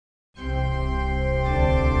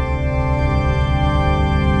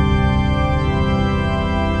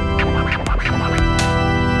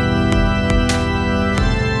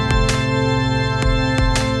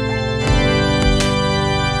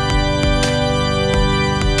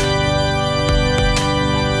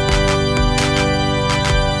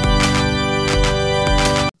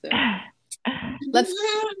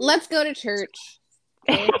let's go to church.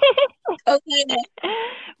 Okay. Okay.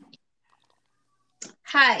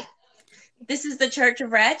 Hi, this is the Church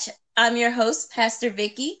of Wretch. I'm your host, Pastor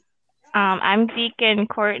Vicky. I'm Deacon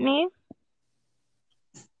Courtney.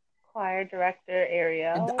 Choir Director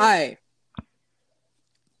Ariel. And I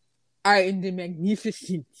am the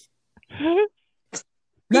magnificent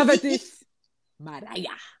Novatus Mariah.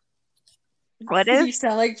 You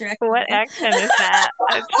sound like Dracula. What accent is that?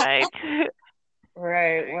 I'm trying to.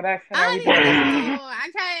 Right. What accent I are we don't doing? know.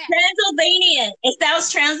 I'm trying. Transylvanian. It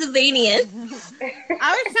sounds Transylvanian.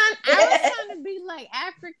 I was trying to be like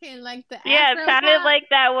African, like the Yeah, Afro it sounded pop. like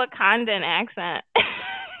that Wakandan accent.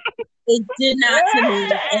 It did not to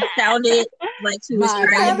me. It sounded like she was My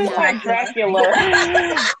trying to be Sounded like Dracula.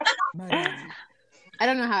 I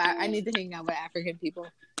don't know how I need to hang out with African people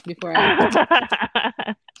before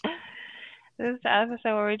I. This is the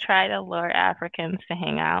episode where we try to lure Africans to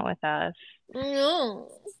hang out with us.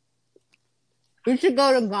 No. We should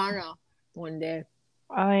go to Ghana one day.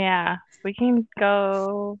 Oh yeah, we can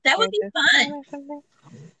go. That would be fun. Or something.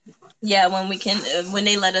 Yeah, when we can, when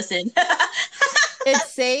they let us in.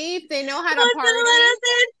 It's safe. They know how to Once party.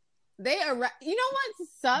 they let us in. You know what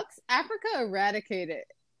sucks? Africa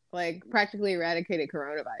practically eradicated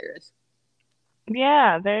coronavirus.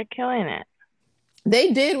 Yeah, they're killing it.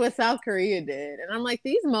 They did what South Korea did. And I'm like,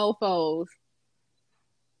 these mofos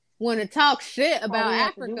want to talk shit about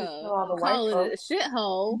Africa. Call it a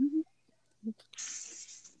shithole.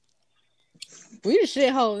 We the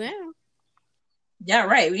shithole now. Yeah,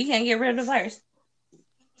 right. We can't get rid of the virus.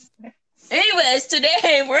 Anyways,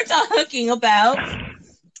 today we're talking about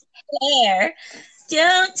hair.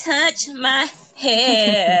 Don't touch my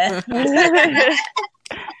hair.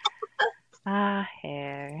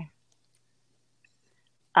 Hair.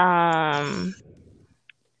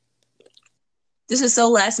 This is so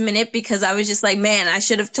last minute because I was just like, man, I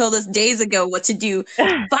should have told us days ago what to do. This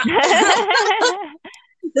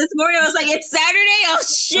morning I was like, it's Saturday? Oh,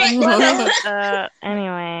 shit.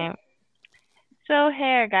 Anyway. So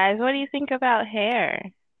hair, guys. What do you think about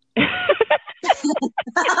hair? What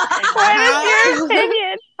is your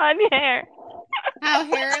opinion on hair? How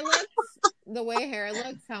hair looks, the way hair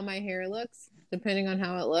looks, how my hair looks, depending on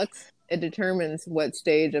how it looks, it determines what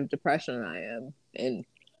stage of depression I am in.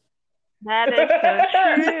 That is so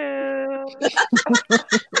true.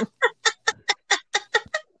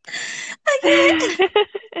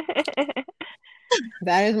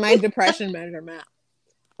 That is my depression measurement.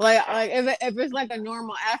 Like if it's like a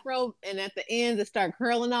normal afro and at the ends it start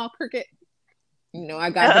curling all crooked, you know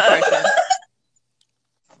I got depression.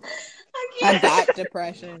 I got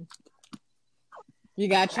depression. You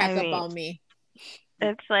gotta check up on me.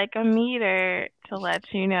 It's like a meter to let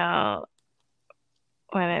you know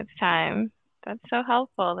when it's time. That's so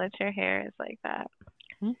helpful that your hair is like that.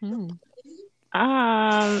 Mm-hmm.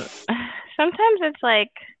 Sometimes it's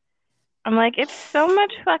like, I'm like, it's so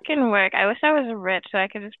much fucking work. I wish I was rich so I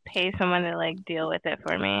could just pay someone to like deal with it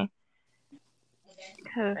for me.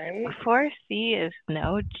 Because 4C is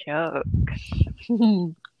no joke.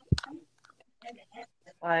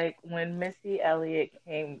 Like when Missy Elliott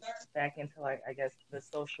came back into like I guess the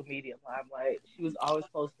social media limelight, she was always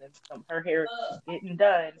posting her hair getting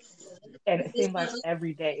done, and it seemed like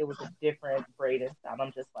every day it was a different braiding style.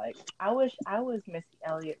 I'm just like, I wish I was Missy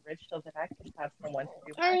Elliott rich so that I could have someone to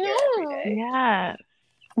do my hair every day. Yeah.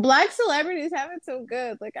 Black celebrities have it so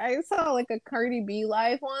good. Like I saw like a Cardi B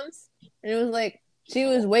live once, and it was like she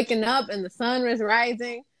was waking up and the sun was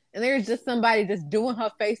rising, and there was just somebody just doing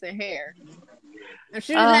her face and hair. And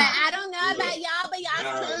she was like, I don't know about y'all, but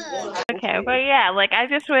y'all should. Okay, but yeah, like I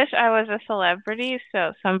just wish I was a celebrity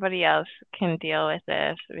so somebody else can deal with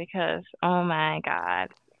this because, oh my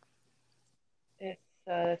God. It's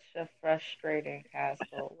such a frustrating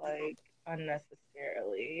hassle, like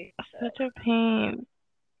unnecessarily. Such a pain.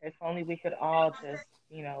 If only we could all just,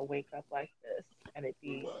 wake up like this and it'd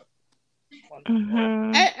be wonderful.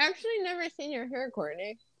 Mm-hmm. I actually never seen your hair,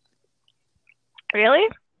 Courtney. Really?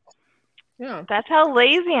 Yeah. That's how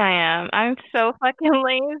lazy I am. I'm so fucking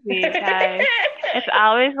lazy, guys. It's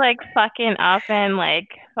always like fucking up and like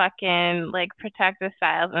fucking like protective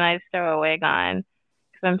styles, and I just throw a wig on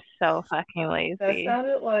because I'm so fucking lazy. That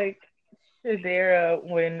sounded like Shadera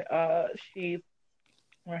when her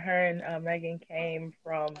and Megan came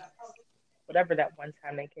from whatever that one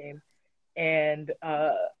time they came, and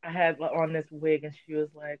I had on this wig, and she was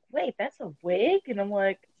like, "Wait, that's a wig?" And I'm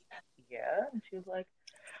like, "Yeah," and she was like,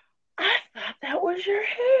 I thought that was your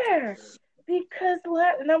hair. because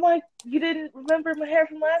and I'm like, you didn't remember my hair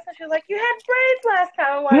from last time? She was like, you had braids last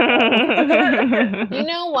time. I'm like, You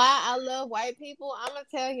know why I love white people? I'm gonna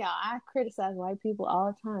tell y'all. I criticize white people all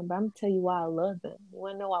the time, but I'm gonna tell you why I love them. You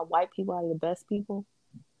wanna know why white people are the best people?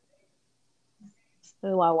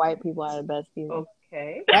 This is why white people are the best people.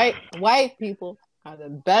 okay. White people are the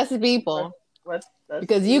best people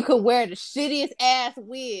because you could wear the shittiest ass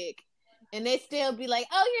wig and they still be like,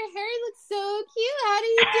 "Oh, your hair looks so cute. How do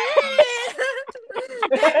you do it?"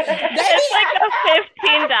 It's like a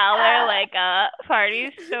 $15 like a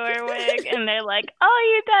party store wig, and they're like, "Oh,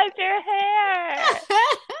 you dyed your hair."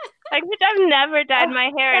 Like, bitch, I've never dyed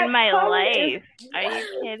my hair in my life. Are you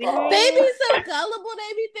kidding me? They be so gullible.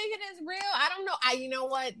 They be thinking it's real. I don't know. You know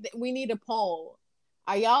what? We need a poll.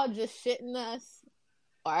 Are y'all just shitting us,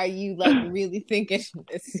 or are you like really thinking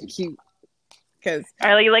it's cute? Because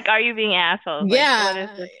are you being assholes? Like, yeah, what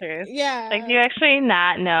is the truth? Yeah. Like, do you actually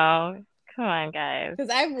not know? Come on, guys. Because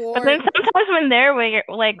I've worn. But then sometimes when they're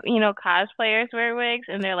cosplayers wear wigs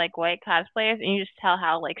and they're like white cosplayers, and you just tell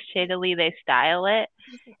how like shittily they style it,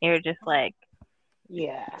 you're just like,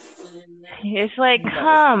 yeah. It's like,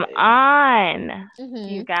 come on,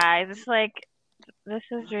 you guys. It's like, this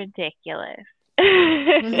is ridiculous.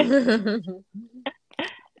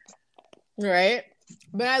 Right?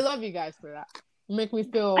 But I love you guys for that. You make me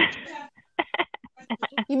feel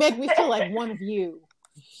like one of you.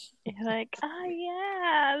 You're like, oh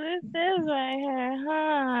yeah, this is my hair,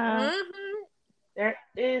 huh? There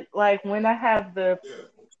is like when I have the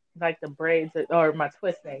braids or my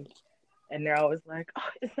twisting, and they're always like, "Oh,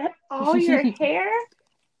 is that all your hair?"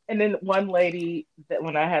 And then one lady that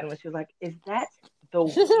when I had them, she was like, "Is that the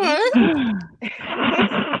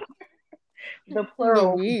the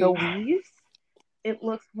plural, the weaves? It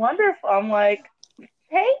looks wonderful." I'm like,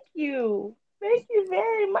 "Thank you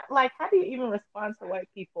very much." Like, how do you even respond to white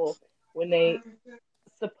people when they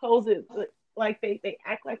suppose it like they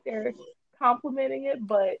act like they're complimenting it,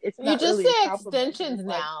 but it's not. You just really say extensions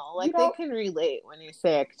now. Like they can relate when you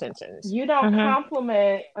say extensions. You don't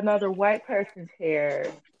compliment another white person's hair.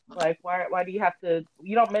 Like, why do you have to?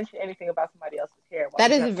 You don't mention anything about somebody else's hair.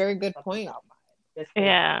 That is a very good point.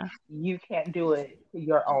 Yeah, you can't do it to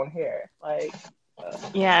your own hair. Like,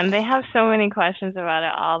 yeah, and they have so many questions about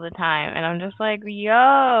it all the time, and I'm just like,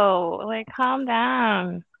 yo, like, calm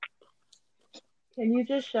down. Can you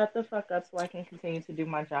just shut the fuck up so I can continue to do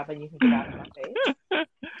my job and you can get out of my face?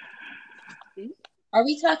 Are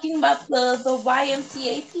we talking about the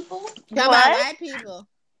YMCA people? About white people.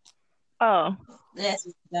 Oh. Yes,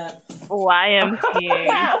 YMCA.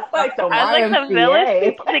 Like the YMCA. I was like the village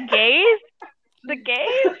people, the gays? The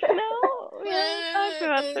gays? No. We haven't talked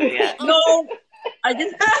about them yet. No.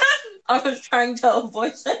 I was trying to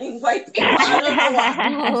avoid saying white people. I don't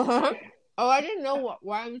know why. Oh, I didn't know what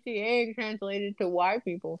YMCA translated to white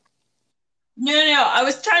people. No. I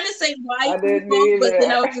was trying to say white people, but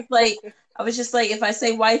then I was just like, if I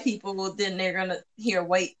say white people, well, then they're gonna hear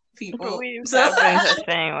white people. We've been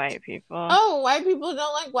saying white people. Oh, white people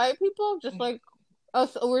don't like white people? Just like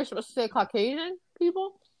us, we're supposed to say Caucasian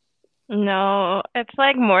people? No, it's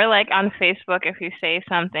like more like on Facebook, if you say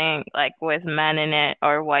something like with men in it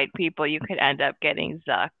or white people, you could end up getting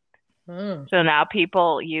zucked. So now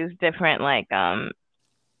people use different like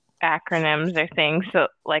acronyms or things. So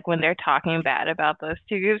like when they're talking bad about those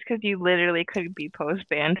two groups, because you literally could be post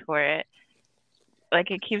banned for it.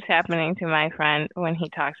 Like it keeps happening to my friend when he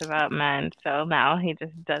talks about men. So now he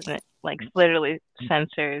just doesn't literally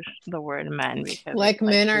censors the word men because like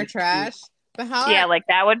men are trash. But how? Like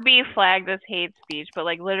that would be flagged as hate speech. But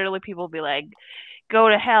like literally people be like, go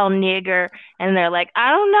to hell, nigger. And they're like,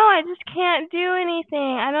 I don't know. I just can't do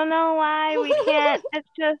anything. I don't know why we can't. It's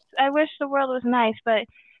just, I wish the world was nice, but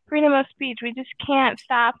freedom of speech, we just can't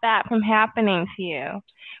stop that from happening to you.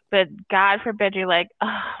 But God forbid you're like,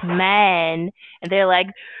 oh, men. And they're like,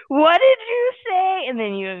 what did you say? And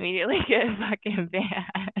then you immediately get fucking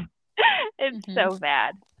banned. It's so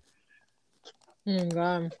bad. Oh,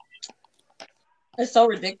 God. It's so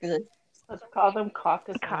ridiculous. Let's call them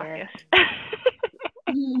caucus.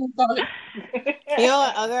 You know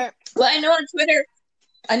what other? Well, I know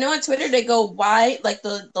on Twitter they go Y, like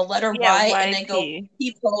the letter Y, and they go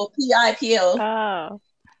people, PIPO. Oh,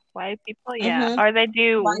 white people, yeah. Or they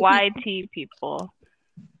do YT people.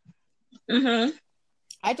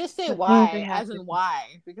 I just say Y as in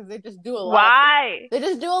Y because they just do a lot. Why? They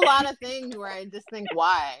just do a lot of things where I just think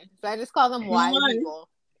Y. So I just call them Y people.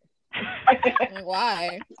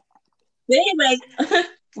 Why? Anyway,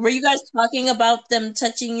 were you guys talking about them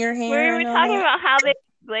touching your hair? We were talking about how they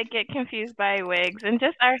like get confused by wigs and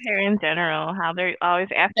just our hair in general. How they're always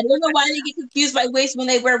asking. I don't know why they get confused by wigs when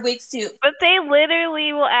they wear wigs too. But they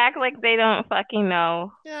literally will act like they don't fucking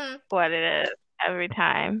know what it is every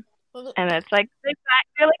time. And it's like,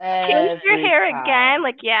 you're like, change your hair again?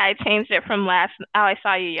 Like, yeah, I changed it from I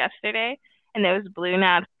saw you yesterday, and it was blue,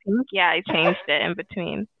 now it's pink. Yeah, I changed it in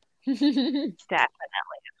between. Definitely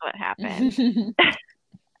is what happened.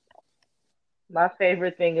 My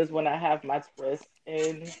favorite thing is when I have my twists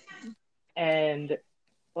in, and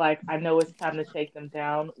like I know it's time to take them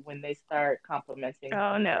down when they start complimenting.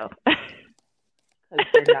 Oh no, because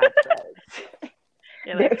they're not dreads.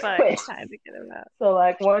 You're like, fuck, it's time to get them out. So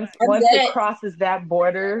like once it crosses that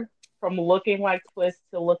border from looking like twists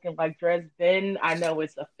to looking like dreads, then I know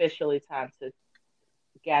it's officially time to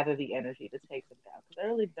gather the energy to take them down. Because I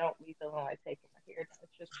really don't be feeling like taking my hair down.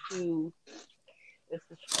 It's just too. It's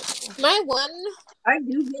stressful. My one, I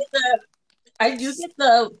do get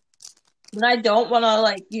the when I don't want to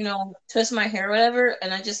like twist my hair or whatever,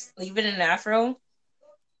 and I just leave it in an afro.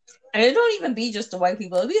 And it don't even be just the white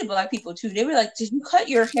people; it be the black people too. They were like, "Did you cut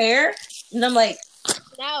your hair?" And I'm like,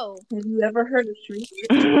 "No." Have you ever heard of street?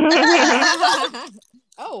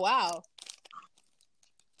 Oh wow.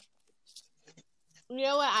 You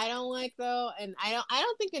know what I don't like though, and I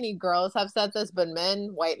don't think any girls have said this, but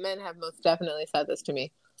white men have most definitely said this to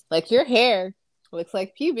me. Like, your hair looks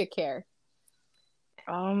like pubic hair.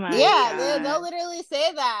 Oh my God. They'll literally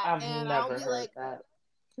say that. I've and never I'll be heard like, that.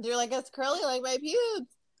 They're like, it's curly like my pubes.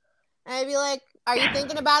 And I'd be like, are you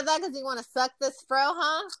thinking about that because you want to suck this fro,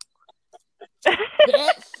 huh?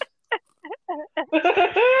 Bitch.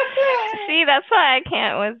 See, that's why I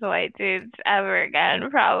can't with white dudes ever again,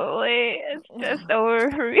 probably. It's just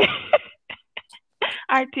over for me.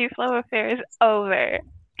 Our T-Flow affair is over.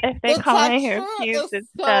 If they call my hair pubes, it's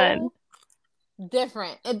so done.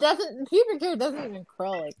 Different. Pubic hair doesn't even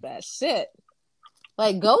curl like that. Shit.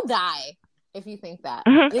 Like, go die if you think that.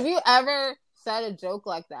 Mm-hmm. If you ever said a joke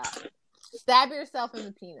like that, stab yourself in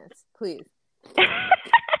the penis, please.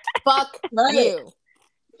 Fuck you.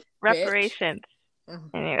 Reparations.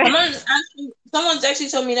 Anyway. Someone's actually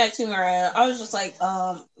told me that too, Mariah. I was just like,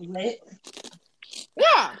 what?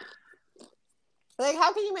 Yeah. Like,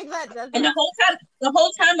 how can you make that judgment? And the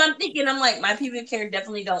whole time I'm thinking, I'm like, my pubic hair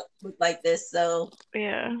definitely don't look like this, so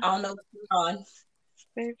yeah, I don't know what's going on.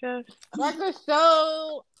 They just like, it's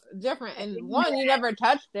so different. And one, you never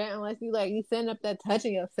touched it unless you send up that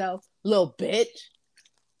touching yourself, little bitch.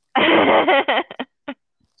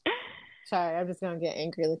 Sorry, I'm just gonna get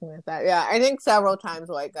angry looking at that. Yeah, I think several times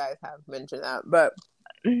white guys have mentioned that, but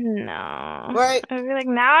no, right? I'd be like,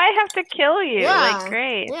 now I have to kill you. Yeah. Like,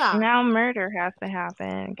 great. Yeah. Now murder has to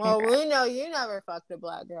happen. Well, we know you never fucked a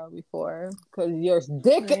black girl before because your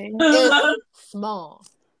dick is small.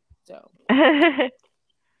 So.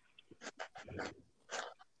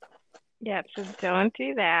 Yeah, so don't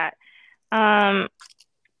do that. Bruh,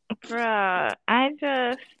 I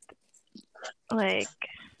just like.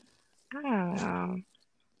 I don't know.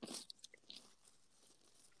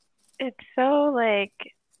 It's so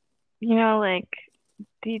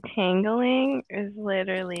detangling is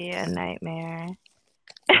literally a nightmare.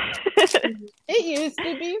 It used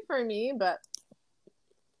to be for me, but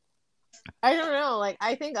I don't know. Like,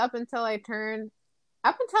 I think up until I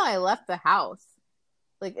left the house,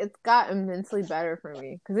 like, it's got immensely better for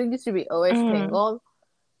me because it used to be always tangled.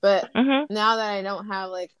 But now that I don't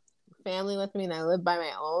have family with me and I live by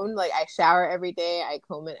my own, like, I shower every day, I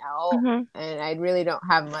comb it out, and I really don't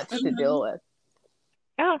have much to deal with.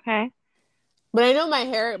 Oh, okay. But I know my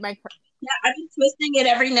hair, I've been twisting it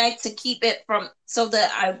every night to keep it so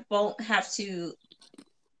that I won't have to.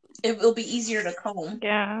 It will be easier to comb.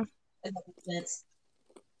 Yeah. If that makes sense.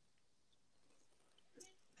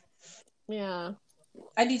 Yeah.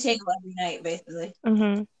 I do tangle every night, basically.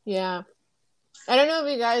 Yeah. I don't know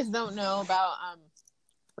if you guys don't know about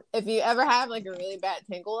if you ever have a really bad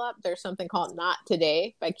tangle up, there's something called Not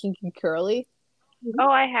Today by Kinky Curly. Oh,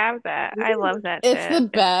 I have that. I love that. It's the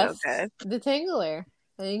best so detangler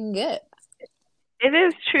that you can get. It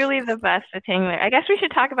is truly the best detangler. I guess we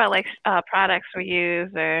should talk about products we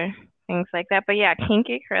use or things like that. But yeah,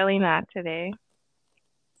 Kinky Curly Not Today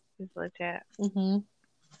is legit.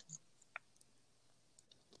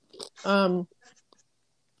 In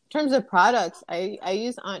terms of products, I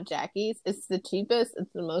use Aunt Jackie's. It's the cheapest.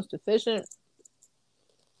 It's the most efficient.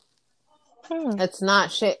 It's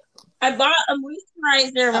not shit. I bought a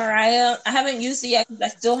moisturizer, Mariah. I haven't used it yet because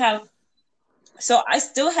I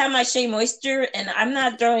still have my Shea Moisture, and I'm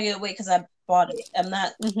not throwing it away because I bought it. I'm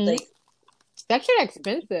not that shit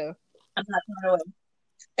expensive. I'm not throwing it away.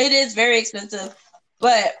 It is very expensive,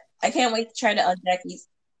 but I can't wait to try the Aunt Jackie's.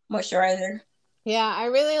 moisturizer. Yeah, I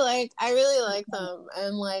really like them,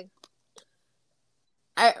 and like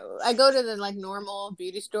I go to the like normal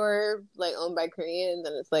beauty store like owned by Koreans,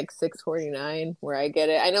 and it's like $6.49 where I get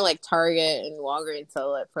it. I know like Target and Walgreens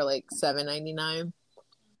sell it for like $7.99,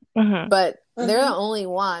 but they're the only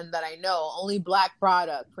one that I know, only black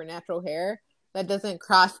product for natural hair that doesn't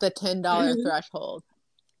cross the $10 threshold.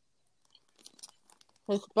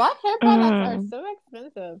 Because black hair products are so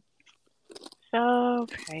expensive. So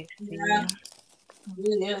pricey. Yeah, it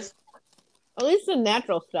really is. At least the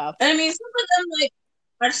natural stuff. And I mean, some of them, like,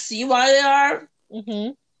 I see why they are.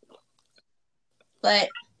 But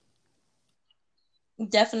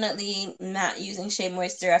definitely not using Shea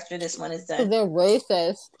Moisture after this one is done. They're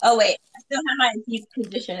racist. Oh, wait. I still have my deep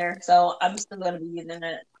conditioner, so I'm still going to be using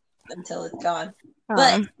it until it's gone.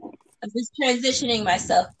 But I'm just transitioning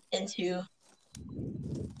myself into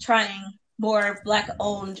trying more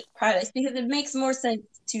black-owned products because it makes more sense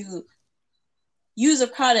to use a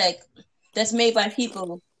product that's made by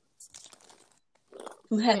people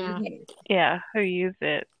who have your hair. Yeah, who use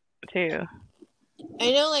it too.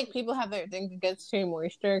 I know like people have their things against Shea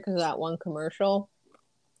Moisture because of that one commercial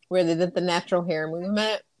where they did the natural hair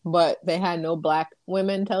movement, but they had no black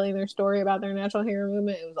women telling their story about their natural hair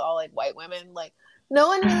movement. It was all like white women. Like, no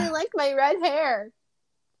one really liked my red hair.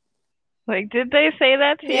 Like, did they say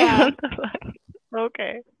that to Yeah. you?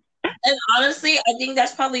 Okay. And honestly, I think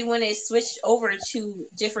that's probably when it switched over to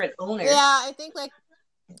different owners. Yeah, I think like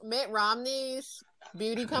Mitt Romney's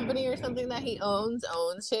beauty company or something that he owns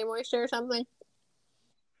Shea Moisture or something,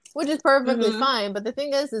 which is perfectly fine. But the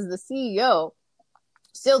thing is the CEO,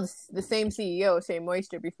 still the same CEO of Shea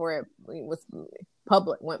Moisture before it was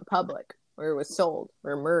went public, or it was sold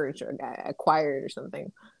or merged or got acquired or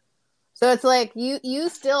something. So it's like you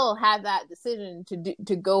still have that decision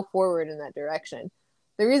to go forward in that direction.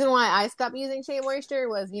 The reason why I stopped using Shea Moisture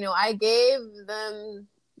was, I gave them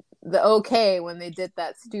the okay when they did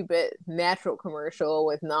that stupid natural commercial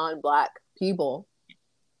with non-black people.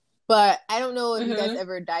 But I don't know if you guys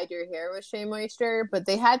ever dyed your hair with Shea Moisture, but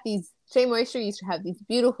they had Shea Moisture used to have these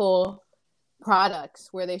beautiful products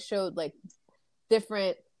where they showed like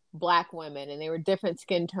different black women, and they were different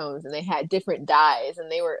skin tones, and they had different dyes,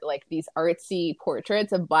 and they were like these artsy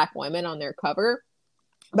portraits of black women on their cover.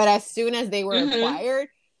 But as soon as they were acquired,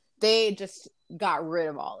 they just got rid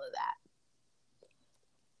of all of that.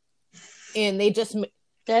 And they just and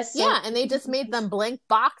they just made them blank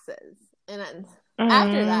boxes. And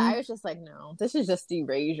after that, I was just like, no, this is just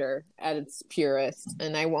erasure at its purest,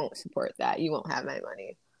 and I won't support that. You won't have my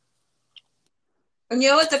money. And you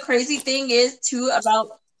know what the crazy thing is too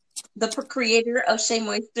about the creator of Shea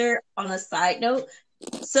Moisture? On a side note,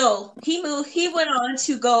 so he went on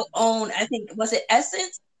to go own, I think, was it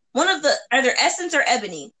Essence? One of the, either Essence or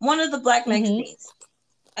Ebony, one of the black magazines.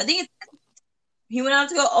 I think he went on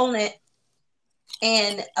to go own it,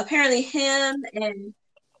 and apparently him and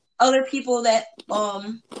other people that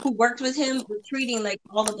who worked with him were treating like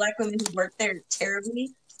all the black women who worked there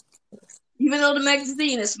terribly. Even though the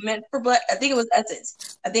magazine is meant for black, I think it was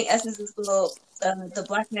Essence. I think Essence is the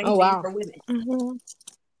black magazine for women.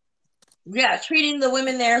 Yeah, treating the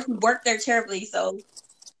women there who worked there terribly. So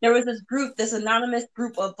there was this anonymous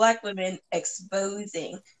group of black women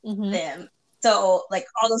exposing them. So like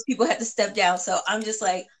all those people had to step down. So I'm just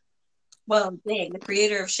like, well, dang, the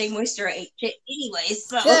creator of Shea Moisture ain't shit anyway.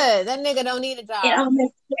 So good, that nigga don't need a job. It don't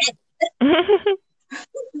make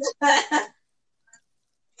sense.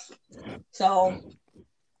 So,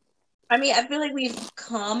 I mean, I feel like we've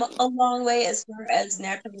come a long way as far as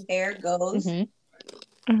natural hair goes.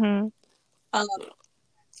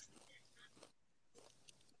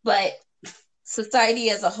 But society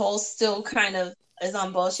as a whole still kind of is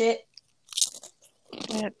on bullshit.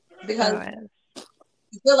 Because I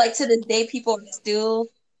feel like to this day, people are still,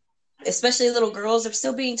 especially little girls, are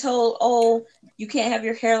still being told, oh, you can't have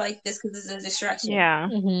your hair like this because it's a distraction. Yeah.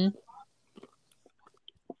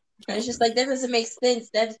 And it's just like, that doesn't make sense.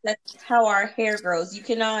 That's how our hair grows. You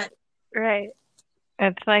cannot. Right.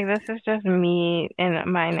 It's like, this is just me in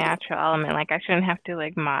my natural element. Like, I shouldn't have to,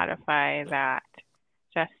 like, modify that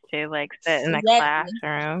just to, like, sit in the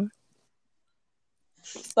classroom.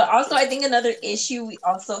 But also, I think another issue we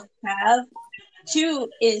also have, too,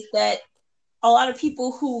 is that a lot of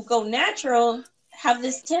people who go natural have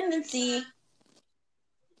this tendency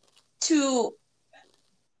to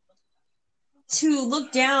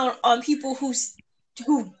look down on people who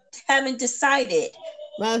haven't decided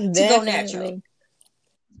to go natural.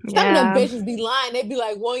 Some of them bitches be lying. They be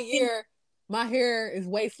like, 1 year, my hair is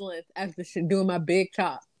waist length after doing my big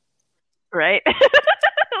chop. Right?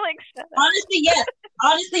 Honestly, yes.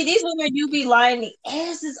 honestly, these women do be lying the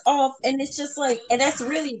asses off, and it's just like, and that's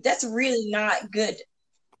really not good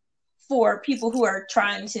for people who are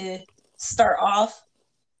trying to start off,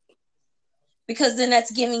 because then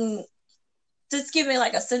that's giving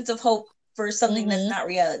like a sense of hope for something that's not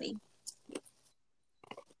reality.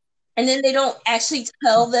 And then they don't actually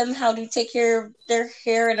tell them how to take care of their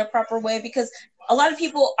hair in a proper way, because a lot of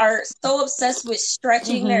people are so obsessed with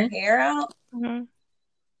stretching their hair out.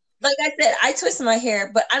 Like I said, I twist my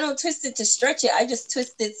hair, but I don't twist it to stretch it. I just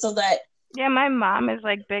twist it so that my mom is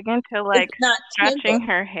like big into like stretching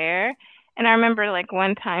her hair. And I remember like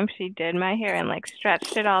one time she did my hair and like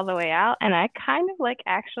stretched it all the way out, and I kind of like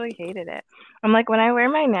actually hated it. I'm like, when I wear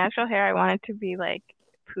my natural hair, I want it to be like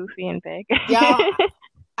poofy and big. Yeah.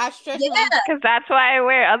 I stretch because that's why I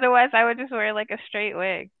wear. Otherwise, I would just wear like a straight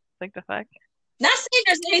wig. Like the fuck. Not saying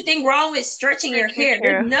there's anything wrong with stretching your hair.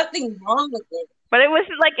 There's nothing wrong with it. But it was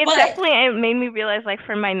like it made me realize, like,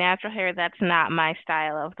 for my natural hair, that's not my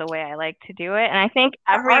style of the way I like to do it. And I think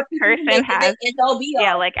every person has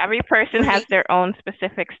every person has their own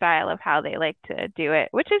specific style of how they like to do it,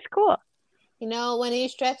 which is cool. You know, when you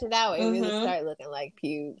stretch it out, it really start looking like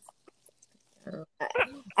pubes.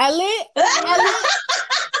 At least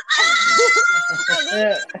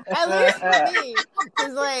for me,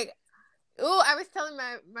 because like, I was telling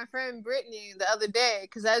my friend Brittany the other day,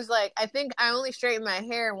 because I was like, I think I only straightened my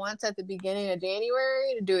hair once at the beginning of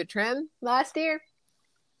January to do a trim last year,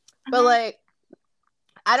 but like,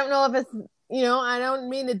 I don't know if it's, you know, I don't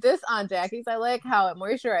mean to diss Aunt Jackie's. I like how it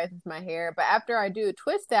moisturizes my hair, but after I do a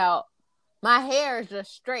twist out, my hair is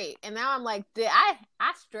just straight. And now I'm like, did I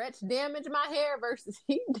stretch damage my hair versus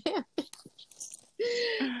heat damage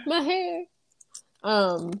my hair?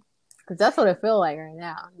 Because that's what I feel like right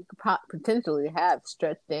now. You could potentially have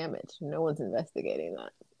stretch damage. No one's investigating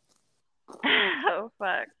that. Oh,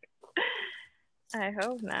 fuck. I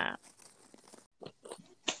hope not.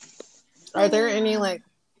 Are there any, like,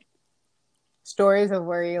 stories of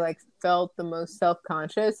where you, like, felt the most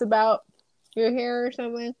self-conscious about your hair or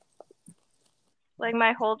something? Like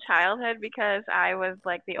my whole childhood, because I was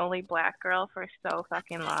like the only black girl for so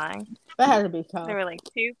fucking long. That had to be tough. There were like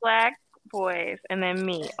 2 black boys and then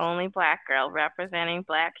me, only black girl representing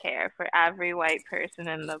black hair for every white person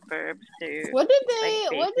in the burbs too. What did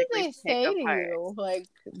they say to you? Like,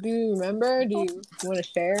 do you remember? Do you want to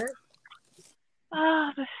share?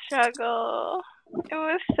 Oh, the struggle. It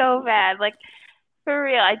was so bad. Like, for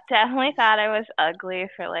real, I definitely thought I was ugly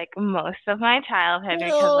for like most of my childhood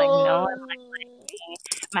because like no one looked like me.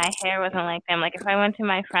 My hair wasn't like them. Like if I went to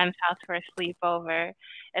my friend's house for a sleepover,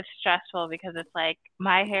 it's stressful because it's like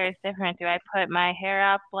my hair is different. Do I put my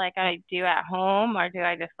hair up like I do at home, or do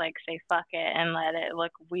I just like say fuck it and let it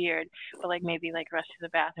look weird, but like maybe like rush to the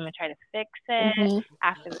bathroom and try to fix it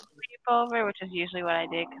after the sleepover, which is usually what I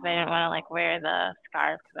did because I didn't want to like wear the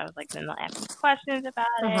scarf because I was like then they'll ask me questions about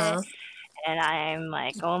it. And I'm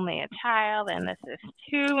like only a child, and this is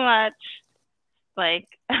too much like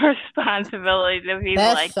responsibility to be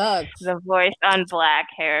that like sucks. The voice on black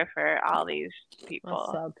hair for all these people.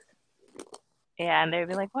 That sucks. Yeah, and they'd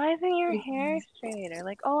be like, "Why isn't your hair straight?" Or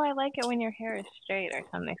like, "Oh, I like it when your hair is straight," or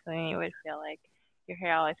something. So then you would feel like your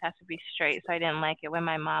hair always has to be straight. So I didn't like it when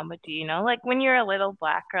my mom would do, you know, like when you're a little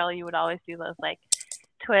black girl, you would always do those like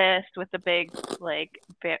twists with the big like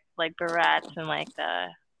barrettes and like the,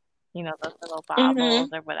 you know, those little bobbles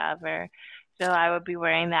or whatever. So I would be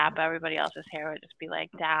wearing that, but everybody else's hair would just be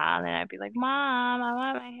like down, and I'd be like, "Mom, I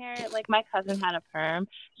want my hair." Like my cousin had a perm,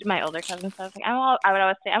 my older cousin. So I was like, I would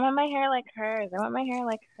always say, "I want my hair like hers. I want my hair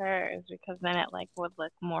like hers," because then it like would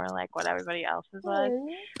look more like what everybody else's was.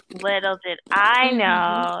 Little did I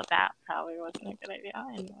know that probably wasn't a good idea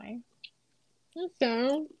anyway.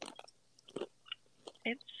 Okay.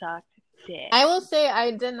 It sucked. I will say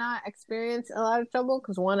I did not experience a lot of trouble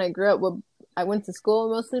because one, I went to school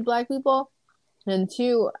with mostly black people, and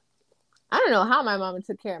 2, I don't know how my mama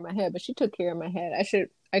took care of my hair, but she took care of my head.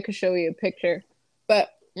 I could show you a picture, but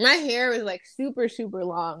my hair was like super, super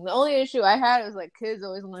long. The only issue I had was like kids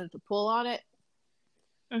always wanted to pull on it.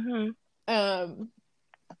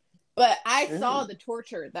 But I saw the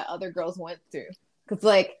torture that other girls went through. Cause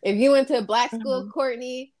like if you went to a black school,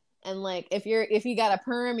 Courtney, and like if you got a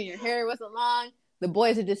perm and your hair wasn't long, the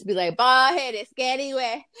boys would just be like, "Bald headed, scatty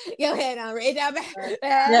way, your head on raise up."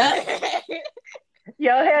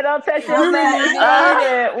 Your hair don't touch your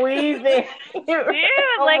back. Weaving. Dude,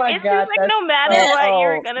 like it seems like no matter what,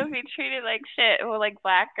 you're gonna be treated like shit. Well, like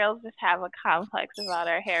black girls just have a complex about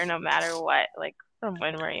our hair, no matter what. Like from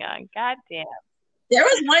when we're young. God damn. There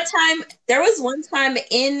was one time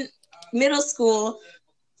in middle school.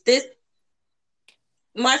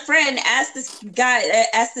 my friend asked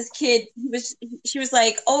this kid. She was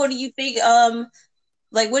like, "Oh, do you think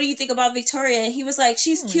like, what do you think about Victoria?" And he was like,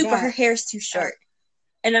 "She's cute, but her hair's too short."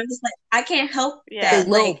 And I'm just like, I can't help that.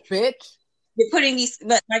 Like, bitch. You're putting these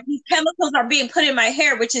chemicals are being put in my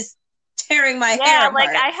hair, which is tearing my hair Yeah, apart.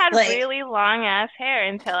 like I had really long ass hair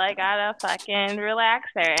until I got a fucking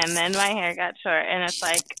relaxer, and then my hair got short, and it's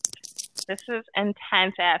like, this is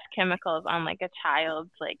intense ass chemicals on like a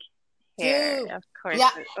child's like hair. Dude, of course,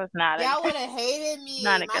 it was not. Y'all would have hated me.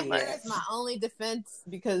 Not a my good look. hair is my only defense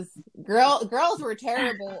because girls were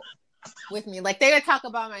terrible with me. Like, they would talk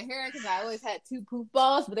about my hair because I always had 2 poof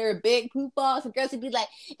balls, but they were big poof balls. And girls would be like,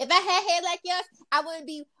 if I had hair like yours, I wouldn't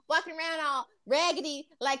be walking around all raggedy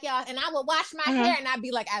like y'all, and I would wash my hair. And I'd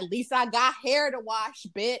be like, at least I got hair to wash,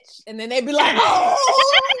 bitch. And then they'd be like,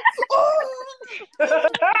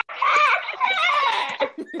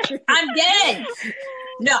 I'm dead.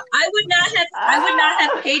 No, I would not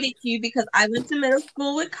have hated you because I went to middle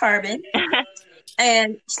school with Carbon,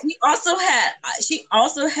 and she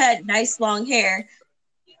also had nice long hair,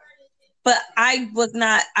 but I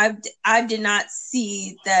did not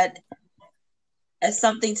see that as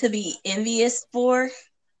something to be envious for.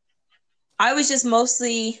 I was just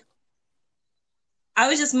mostly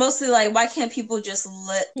like, why can't people just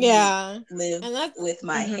let me live with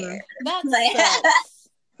my hair?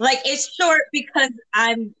 Like, it's short because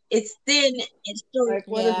it's thin, it's short. Like,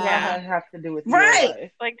 what does that have to do with your right?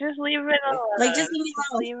 life? Like, just leave it alone. Like, just leave it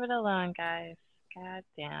alone. Leave it alone, guys. God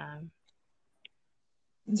damn.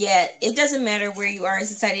 Yeah, it doesn't matter where you are in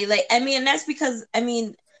society. Like, I mean, that's because, I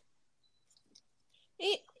mean,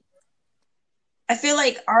 I feel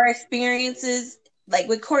like our experiences, like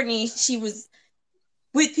with Courtney, she was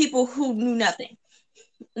with people who knew nothing.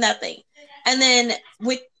 And then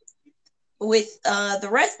with the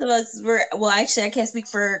rest of us actually, I can't speak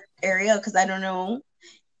for Ariel because I don't know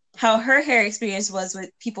how her hair experience was with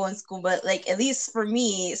people in school, but like, at least for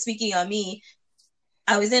me, speaking on me,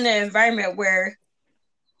 I was in an environment where,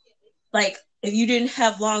 like, if you didn't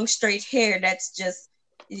have long straight hair, that's just,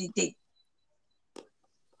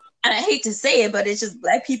 and I hate to say it, but it's just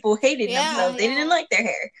Black people hated themselves. They didn't like their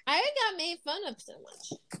hair. I got made fun of so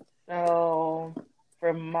much. So,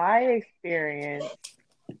 from my experience,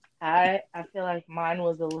 I feel like mine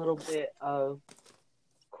was a little bit of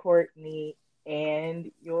Courtney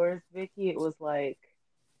and yours, Vicky. It was like,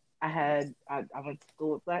 I went to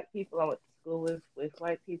school with Black people. I went to school with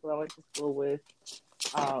white people. I went to school with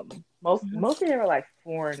mostly they were like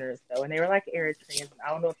foreigners though, and they were like Eritreans. I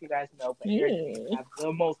don't know if you guys know, but Eritreans have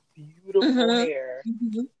the most beautiful hair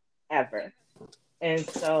ever. And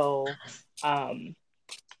so,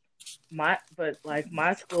 my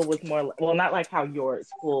school was more, well, not like how your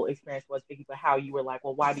school experience was, Vicky, but how you were like,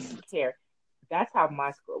 well, why do you care? That's how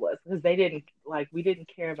my school was, because we didn't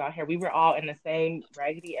care about hair. We were all in the same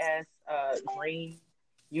raggedy ass green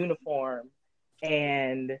uniform,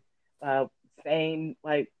 and same,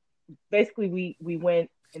 like, basically we went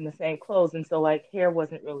in the same clothes, and so like hair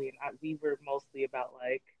wasn't really, we were mostly about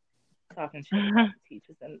like talking shit about the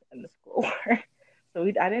teachers and the school. So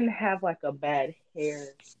I didn't have like a bad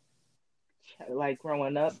hair like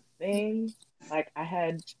growing up thing. Like I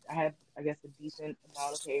had I guess a decent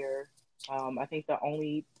amount of hair. I think the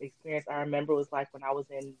only experience I remember was like when I was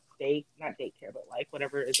in not daycare, but like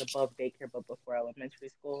whatever is above daycare but before elementary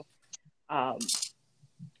school.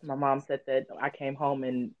 My mom said that I came home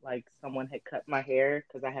and like someone had cut my hair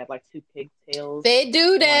because I had like 2 pigtails. They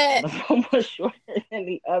do that. One of them was shorter than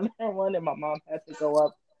the other one, and my mom had to go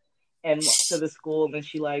up and to the school, and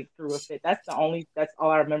she like threw a fit. That's all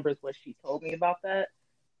I remember is what she told me about that.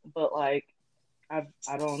 But like, I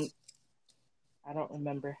don't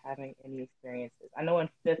remember having any experiences. I know in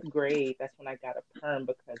 5th grade, that's when I got a perm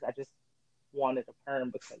because I just wanted a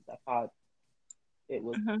perm because I thought it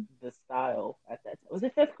was the style at that time. Was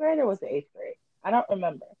it 5th grade or was it 8th grade? I don't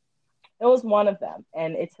remember. It was one of them,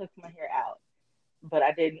 and it took my hair out. But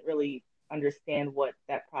I didn't really understand what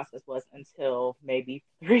that process was until maybe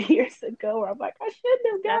 3 years ago, where I'm like, I shouldn't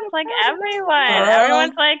have got That's like everyone.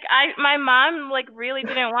 Everyone's like, my mom like really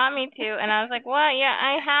didn't want me to, and I was like, well, yeah,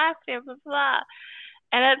 I have to, blah blah.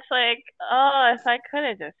 And it's like, oh, if I could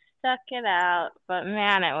have just stuck it out, but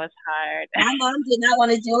man, it was hard. My mom did not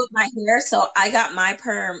want to deal with my hair, so I got my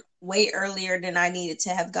perm way earlier than I needed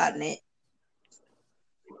to have gotten it.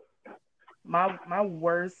 My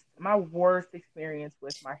worst experience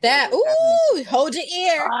with my hair. That hold your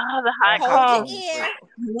ear. Oh, the hot hold your ear.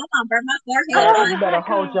 Mom, burn my forehead. You better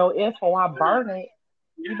hold your ear before I burn it.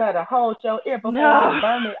 You better hold your ear before I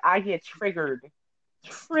burn it. I get triggered.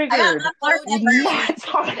 I'm not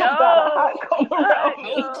talking about hot comb around.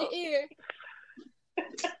 Hold your ear.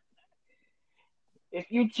 If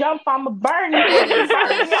you jump, I'ma burn you. That's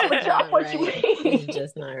Burn me, I'ma just jump. not What you right. mean? It's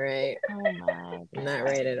just not right. Oh my Not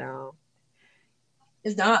right at all.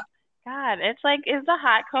 It's not. God, it's like, is the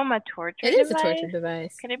hot comb a torture It is a device? torture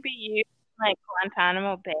device. Could it be used in, like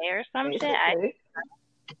Guantanamo Bay or some shit? Basically.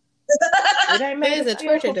 It ain't It made is to a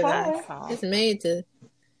feel torture for fun. device.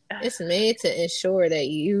 It's made to ensure that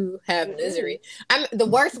you have It misery. The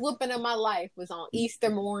worst whooping of my life was on Easter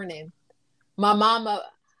morning. My mama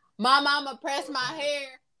pressed my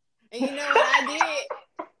hair, and you know what I did?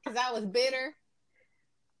 Because I was bitter.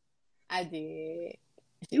 I did.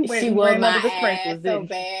 You went She and whooped ran my under the ass sprinklers, so didn't you?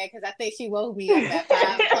 bad because I think she woke me up at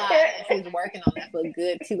 5 o'clock, and she was working on that for a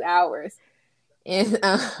good 2 hours. And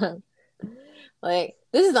like,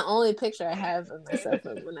 this is the only picture I have of myself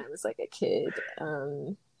from when I was like a kid.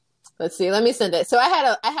 Let's see. Let me send it. So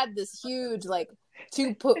I had this huge like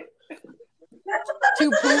two poof balls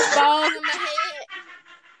in my head.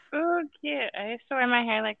 Oh, cute. I used to wear my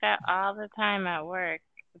hair like that all the time at work.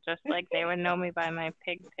 Just like they would know me by my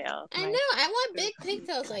pigtails. I know. I want big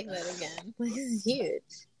pigtails like that again. Like, this is huge.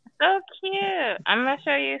 So cute. I'm going to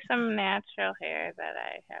show you some natural hair that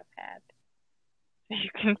I have had. So you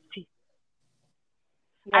can see.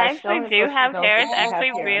 Yeah, I show actually it do so she have knows hair. that It's you have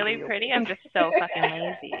actually hair really under your pretty. wig. I'm just so fucking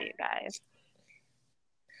lazy, you guys.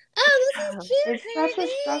 Oh, this is cute It's hair. such a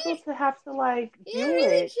struggle to have to like Yeah, do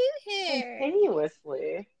really it cute hair.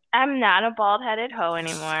 continuously. I'm not a bald-headed hoe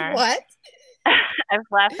anymore. What? I've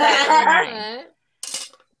left that behind.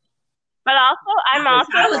 But also, I'm I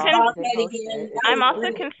also was Wrong, bald did head host again. it. I'm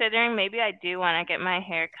also considering maybe I do want to get my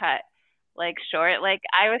hair cut like short. Like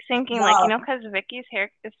I was thinking, like, you know, because Vicky's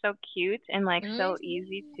hair is so cute and like so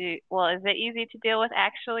easy to. Well, is it easy to deal with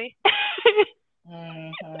actually?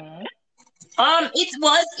 Mm-hmm. It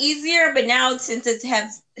was easier, but now since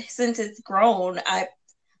it's grown, I've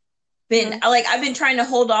been trying to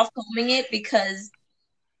hold off combing it because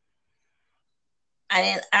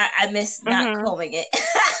I miss not combing it.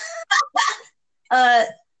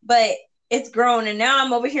 But it's grown, and now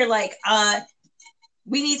I'm over here like,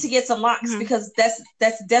 we need to get some locks because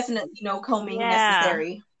that's definitely no combing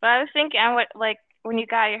necessary. But I was thinking, I would like when you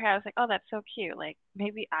got your hair, I was like, oh, that's so cute. Like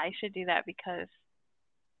maybe I should do that because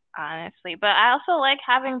honestly, but I also like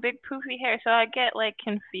having big poofy hair, so I get like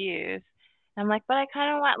confused. I'm like, but I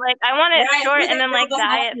kind of want I want it short and then like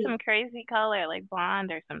dye it some crazy color, like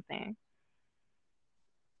blonde or something.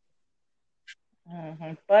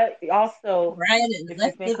 Mm-hmm. But also, if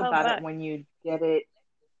you think about but it, when you get it,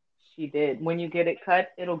 when you get it cut,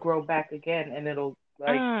 it'll grow back again, and it'll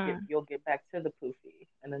you'll get back to the poofy,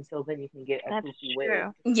 and until then you can get a poofy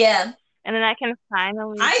wig. Yeah, and then I can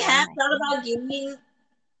finally. I have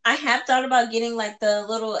thought about getting like the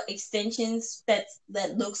little extensions that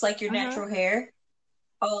looks like your natural hair.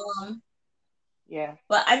 Yeah.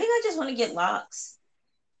 But I think I just want to get locks.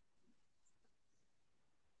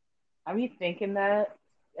 I be thinking that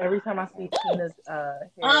every time I see Tina's hair.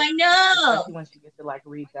 I know. Especially when she gets it like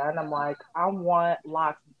redone, I'm like, I want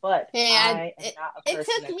locks, but I am not a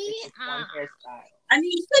person that sticks with one hairstyle. I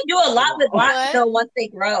mean, you could do a lot with locks though once they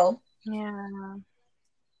grow. Yeah.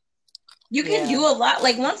 You can do a lot.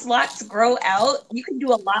 Like once locks grow out, you can do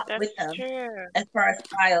a lot with them. True. As far as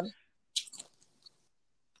style.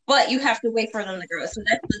 But you have to wait for them to grow. So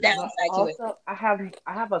that's the downside to it. Also, I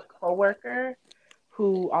have a coworker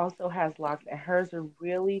who also has locks, and hers are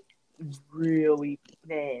really, really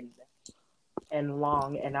thin and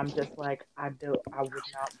long. And I'm just like, I would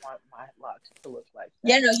not want my locks to look like that.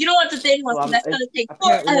 Yeah, no, you don't want the thin ones. So that's gonna take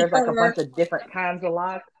apparently there's like a bunch of different kinds of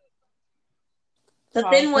locks. The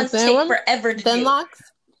thin ones take forever to do. Locks?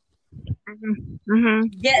 Mm-hmm.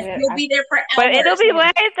 Yes, you'll be there forever. But it'll be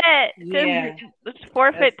worth it. Yeah. Let's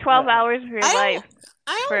forfeit 12 hours of your life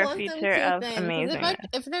for a future of amazing.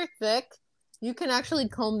 If they're thick, you can actually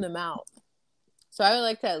comb them out. So I would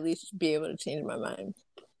like to at least be able to change my mind.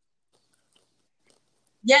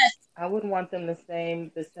 Yes. I wouldn't want them the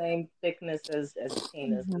same thickness as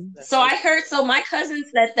Tina's. So I heard. So my cousin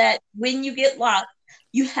said that when you get locked,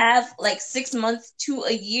 you have like 6 months to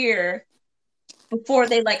a year before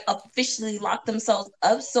they like officially lock themselves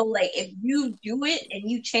up. So like if you do it and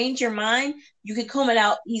you change your mind, you can comb it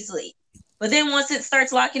out easily. But then once it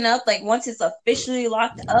starts locking up, like once it's officially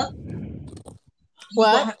locked up, you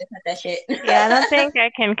don't have to cut that shit. Yeah, I don't think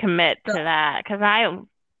I can commit to that because I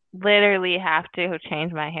literally have to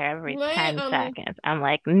change my hair every 10 seconds. I'm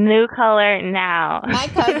like, new color now. My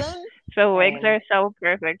cousin. So wigs are so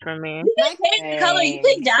perfect for me. You can change the color. You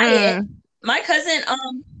can dye it. My cousin,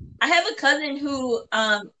 I have a cousin who,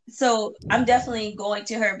 so I'm definitely going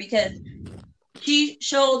to her because she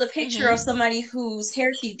showed a picture of somebody whose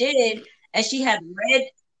hair she did, and she had red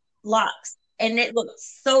locks, and it looked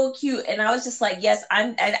so cute. And I was just like, yes,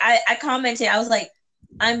 I commented, I was like,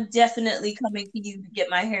 I'm definitely coming to you to get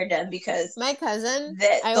my hair done because my cousin,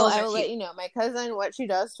 I those are will cute. let you know. My cousin, what she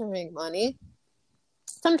does to make money,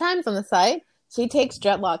 sometimes on the side, she takes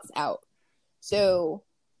dreadlocks out. So,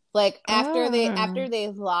 like after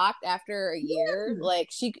they've locked after a year, like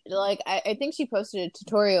I think she posted a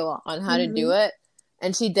tutorial on how to do it,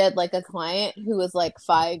 and she did like a client who was like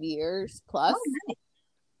 5 years plus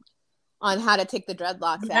on how to take the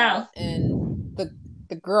dreadlocks out, and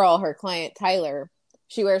the girl, her client Tyler,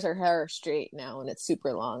 she wears her hair straight now and it's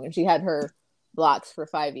super long, and she had her locks for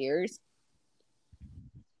 5 years.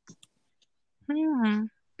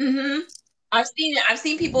 I've seen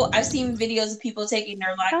videos of people taking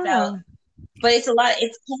their locks out, but it's a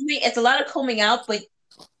lot of combing out, but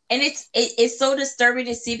and it's so disturbing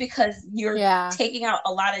to see because you're taking out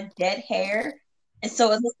a lot of dead hair, and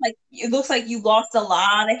so it looks like you lost a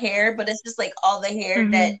lot of hair, but it's just like all the hair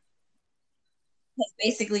that has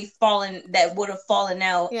basically fallen, that would have fallen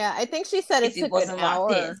out. Yeah, I think she said it took an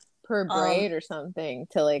hour per braid or something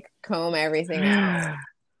to like comb everything out.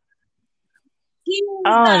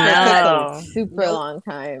 Oh no! A super long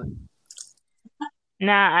time.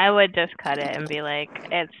 Nah, I would just cut it and be like,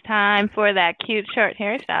 "It's time for that cute short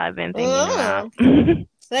hairstyle I've been thinking about."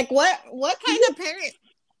 Like what kind of parent?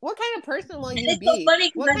 What kind of person will you be? So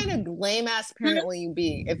funny, what kind of lame ass parent will you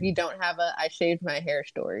be if you don't have a "I shaved my hair"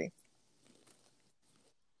 story?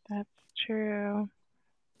 That's true.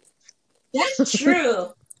 That's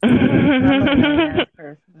true.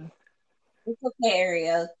 It's okay,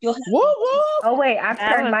 Ariel. You'll have Oh wait, I've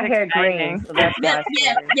turned my hair green, so that's my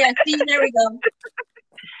story. Yeah. See, there we go.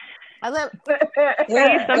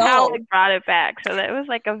 You somehow brought it back, so that was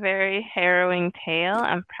like a very harrowing tale.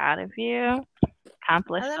 I'm proud of you.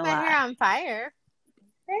 Accomplished a lot. My hair on fire.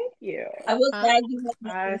 Thank you. I was glad you had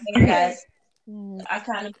my hair, guys. I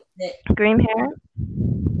kind of did. Green hair?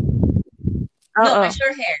 No, my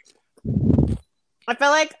short hair. I feel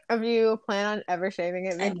like if you plan on ever shaving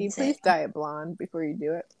it, Vicky, please dye it blonde before you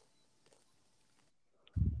do it.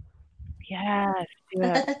 Yes, do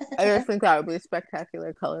it. I just think that would be a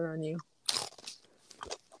spectacular color on you.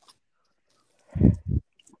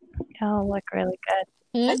 It'll look really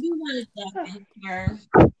good. I do want to dye my hair.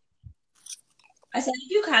 I said I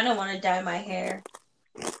do kind of want to dye my hair.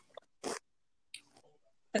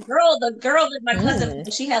 The girl that my cousin,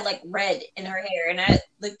 she had like red in her hair, and it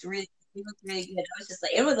looked really good. I was just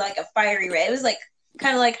like, it was like a fiery red. It was like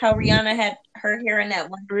kind of like how Rihanna had her hair in that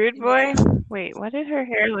one. Rude Boy? Wait, what did her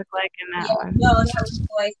hair look like in that one? No, not Rude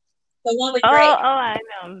Boy. The one with gray. Oh, I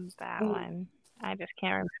know that one. I just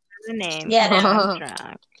can't remember the name. Yeah, I'm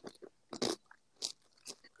drunk.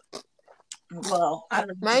 Well, I don't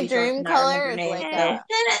know. My dream color is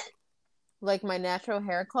like my natural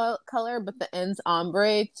hair color, but the ends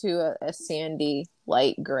ombre to a sandy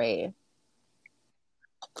light gray.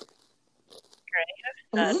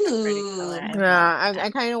 That's a pretty color. Yeah, I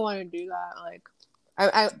kind of want to do that. Like,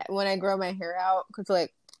 I when I grow my hair out, because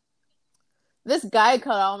like this guy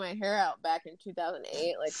cut all my hair out back in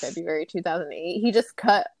 2008, like February 2008. He just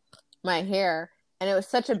cut my hair, and it was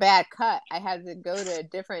such a bad cut. I had to go to a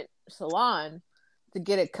different salon to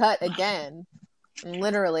get it cut again. And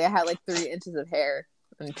literally, I had like 3 inches of hair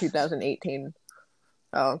in 2018.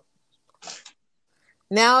 Oh.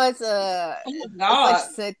 Now it's like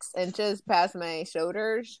 6 inches past my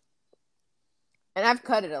shoulders, and I've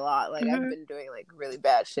cut it a lot. Like I've been doing like really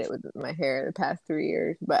bad shit with my hair the past 3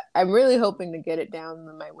 years, but I'm really hoping to get it down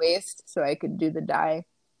to my waist so I could do the dye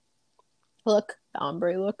look, the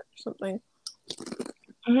ombre look, or something.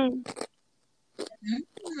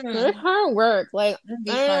 It's hard work. Like I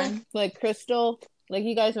don't know, like Crystal, like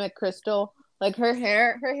you guys met Crystal. Like her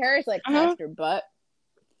hair is like past her butt.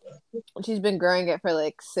 She's been growing it for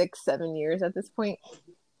like 6-7 years at this point.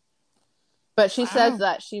 But she says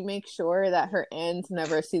that she makes sure that her ends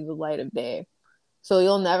never see the light of day. So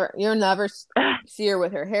you'll never see her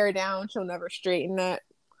with her hair down. She'll never straighten it.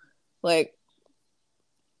 Like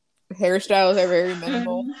hairstyles are very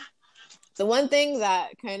minimal. The one thing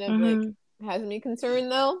that kind of like has me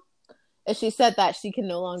concerned though is she said that she can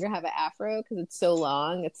no longer have an afro because it's so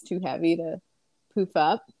long, it's too heavy to poof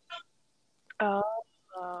up.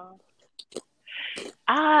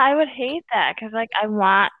 I would hate that because, like, I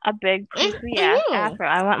want a big poofy ass afro.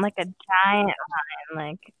 I want like a giant one,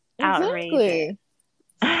 like outrageous.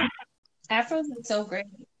 Afros are so great.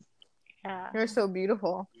 Yeah, they're so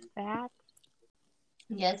beautiful.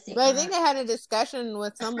 Yes, but I think I had a discussion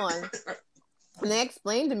with someone, and they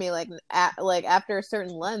explained to me like after a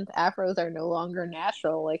certain length, afros are no longer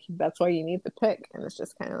natural. Like that's why you need the pick, and it's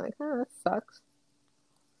just kind of like, oh, that sucks.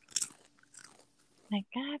 Like,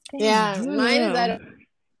 goddamn. Yeah, mine is out of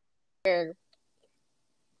hair.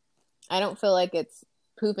 I don't feel like it's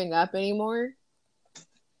pooping up anymore.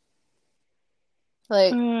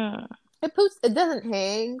 Like it poops, it doesn't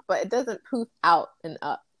hang, but it doesn't poof out and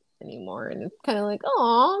up anymore. And it's kind of like,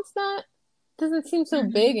 oh, it's not, doesn't seem so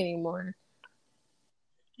big anymore.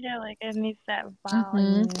 Yeah, like it needs that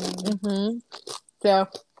volume. So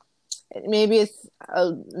maybe it's a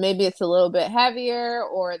little bit heavier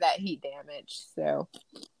or that heat damage. So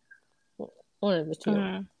one of the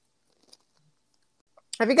two.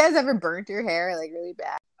 Have you guys ever burnt your hair like really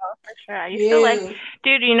bad? Oh, for sure. I used to like,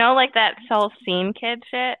 dude, you know, like that self-scene kid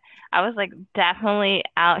shit? I was like definitely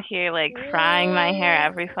out here like frying my hair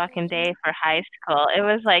every fucking day for high school. It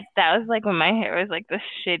was like, that was like when my hair was like the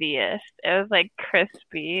shittiest. It was like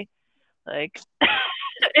crispy. Like,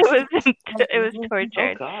 it was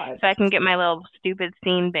tortured. Oh, so I can get my little stupid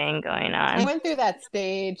scene bang going on. I went through that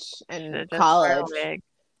stage in college.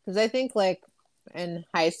 Because I think like in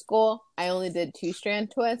high school, I only did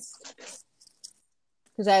 2-strand twists.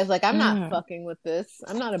 Because I was like, I'm not fucking with this.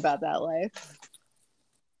 I'm not about that life.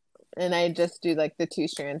 And I just do like the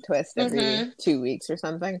 2-strand twist every 2 weeks or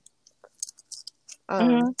something.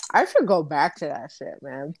 I should go back to that shit,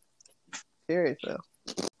 man. Seriously.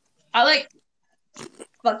 I like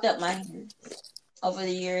fucked up my hair over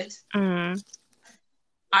the years. I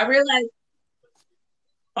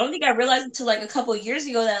don't think I realized until like a couple of years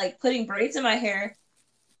ago that like putting braids in my hair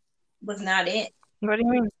was not it. What do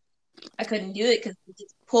you mean? I couldn't do it because it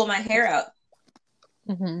just pull my hair out.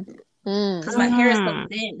 Because my hair is so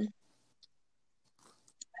thin.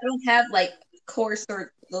 I don't have like coarse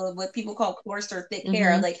or what people call coarse or thick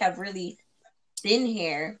hair. I like have really thin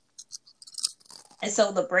hair. And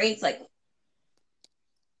so the braids like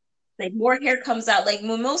more hair comes out. Like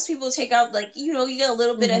when most people take out, like, you know, you get a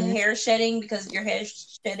little bit of hair shedding because your hair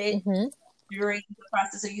shedded during the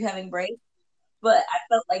process of you having braids. But I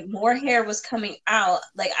felt like more hair was coming out.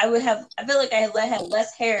 Like I feel like I had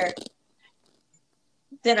less hair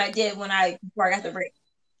than I did before I got the braids.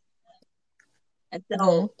 And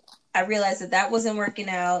so I realized that wasn't working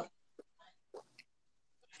out.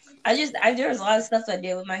 There was a lot of stuff I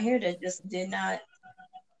did with my hair that just did not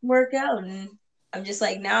work out. And I'm just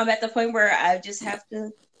like, now I'm at the point where I just have to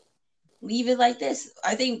leave it like this.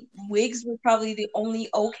 I think wigs were probably the only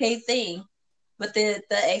okay thing, but the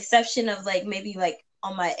exception of like maybe like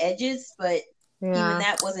on my edges, but even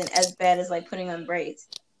that wasn't as bad as like putting on braids.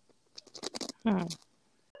 All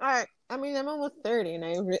right. I mean, I'm almost 30,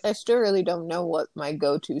 and I still really don't know what my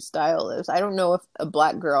go-to style is. I don't know if a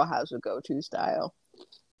black girl has a go-to style.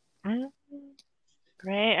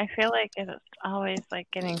 Right? I feel like it's always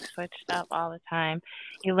like getting switched up all the time.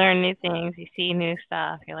 You learn new things, you see new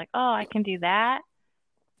stuff. You're like, oh, I can do that.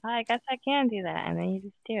 Oh, I guess I can do that, and then you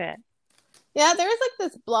just do it. Yeah, there was like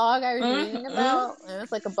this blog I was reading about, and it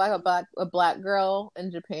was like a black girl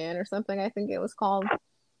in Japan or something, I think it was called.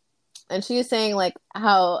 And she was saying like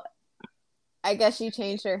how I guess she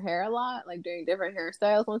changed her hair a lot, like doing different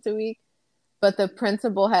hairstyles once a week. But the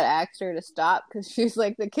principal had asked her to stop because she's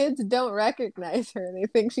like, the kids don't recognize her. They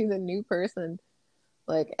think she's a new person,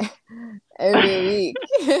 like, every week.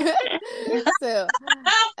 So,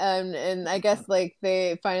 and I guess, like,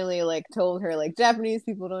 they finally, like, told her, like, Japanese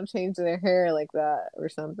people don't change their hair like that or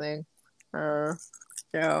something.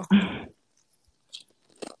 So.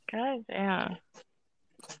 God damn.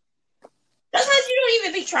 Sometimes you don't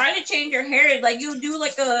even be trying to change your hair. Like, you do,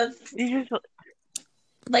 like,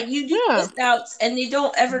 you do twist outs and they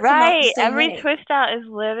don't ever come out the same every way. twist out is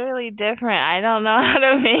literally different. I don't know how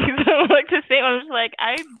to make them look the same. I'm just like,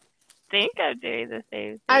 I think I'm doing the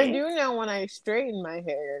same thing. I do know when I straighten my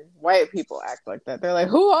hair, white people act like that. They're like,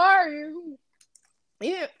 who are you?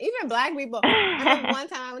 Even black people. I remember one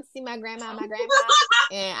time I went to see my grandma and my grandpa,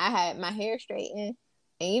 and I had my hair straightened.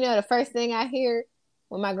 And you know the first thing I hear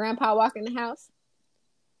when my grandpa walked in the house?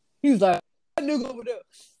 He was like, that nigga over there.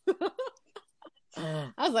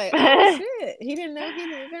 I was like, oh shit. He didn't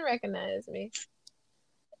even recognize me.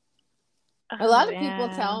 A lot of people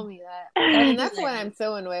tell me that. And that's why I'm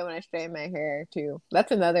so annoyed when I straighten my hair too.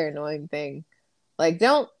 That's another annoying thing. Like,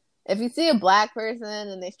 if you see a black person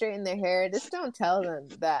and they straighten their hair, just don't tell them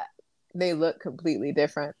that they look completely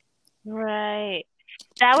different. Right.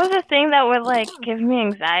 That was a thing that would like give me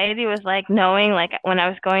anxiety, was like knowing like when I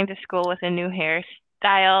was going to school with a new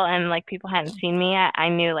hairstyle and like people hadn't seen me yet, I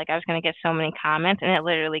knew like I was going to get so many comments, and it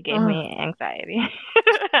literally gave me anxiety.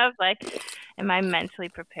 I was like, am I mentally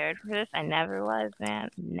prepared for this? I never was, man.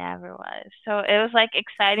 Never was. So it was like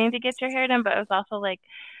exciting to get your hair done, but it was also like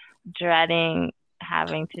dreading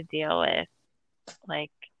having to deal with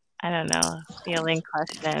like I don't know, feeling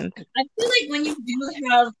questioned. I feel like when you do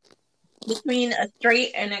have between a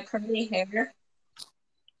straight and a curly hair,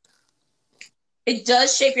 it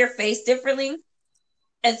does shape your face differently.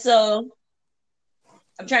 And so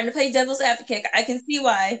I'm trying to play devil's advocate. I can see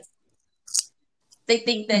why they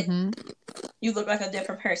think that you look like a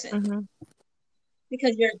different person. Mm-hmm.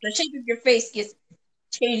 Because the shape of your face gets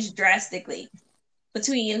changed drastically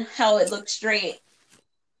between how it looks straight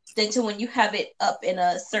than to when you have it up in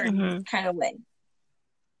a certain kind of way.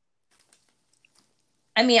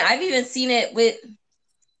 I mean, I've even seen it with.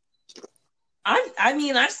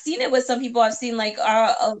 I've seen it with some people. I've seen like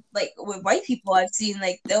with white people. I've seen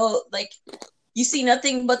like they'll like you see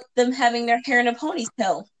nothing but them having their hair in a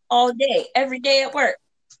ponytail all day, every day at work.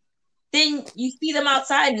 Then you see them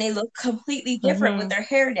outside and they look completely different with their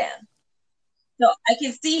hair down. So I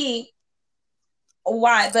can see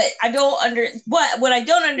why, but I don't what I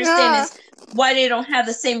don't understand is why they don't have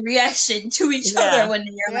the same reaction to each other when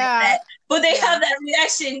they're like that. But they have that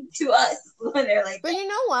reaction to us when they're like But you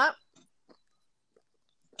know what?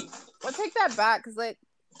 I'll take that back because like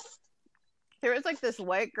there was like this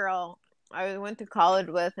white girl I went to college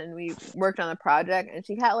with and we worked on a project and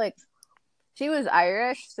she was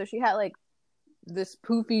Irish, so she had like this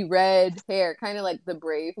poofy red hair, kind of like the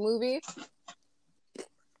Brave movie.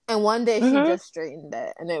 And one day she just straightened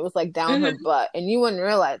it and it was like down her butt and you wouldn't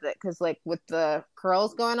realize it because like with the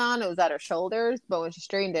curls going on it was at her shoulders, but when she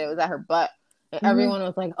straightened it was at her butt and everyone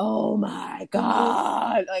was like, oh my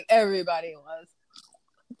god, like everybody was.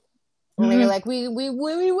 And they were like, we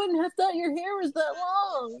wouldn't have thought your hair was that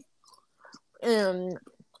long. And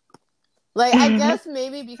like I guess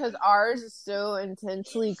maybe because ours is so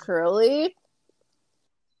intensely curly,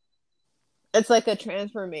 it's like a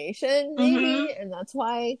transformation maybe, and that's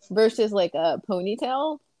why versus like a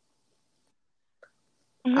ponytail.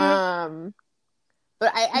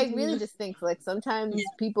 But I really just think like sometimes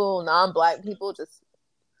people, non-black people, just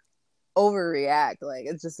overreact. Like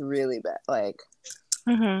it's just really bad. Like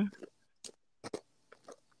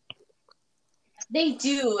they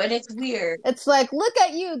do, and it's weird. It's like, look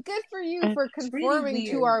at you, good for you for conforming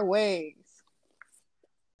really to our ways.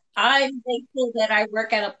 I'm thankful that I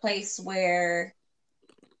work at a place where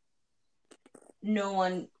no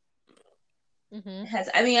one has.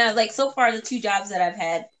 I mean, like so far the 2 jobs that I've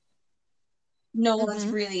had, no one's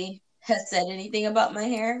really has said anything about my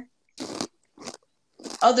hair,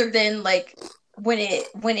 other than like when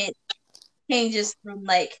it changes from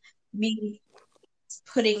like me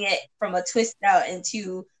putting it from a twist out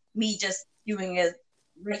into me just doing a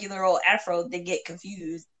regular old afro. They get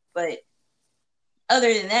confused, but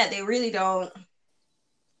other than that, they really don't.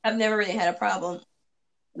 I've never really had a problem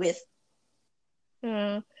with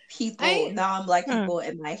people, non-black people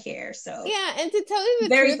in my hair. So yeah, and to tell you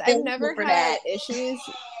the truth, I've never had issues.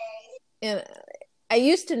 And I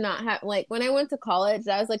used to not have, like, when I went to college,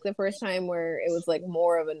 that was like the first time where it was like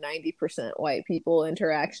more of a 90% white people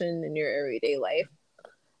interaction in your everyday life.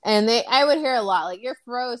 And I would hear a lot like, your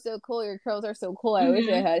fro is so cool, your curls are so cool, I wish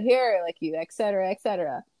I had hair like you, etc.,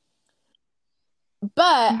 etc.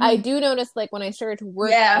 But I do notice, like, when I started to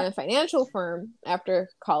work in a financial firm after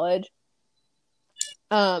college,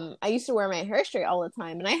 I used to wear my hair straight all the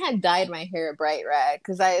time, and I had dyed my hair bright red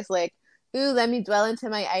because I was like, ooh, let me dwell into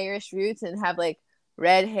my Irish roots and have like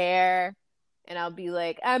red hair, and I'll be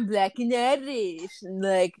like, I'm black and Irish, and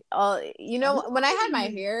like, all, you know, when I had my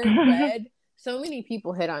hair red, so many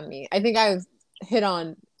people hit on me. I think I was hit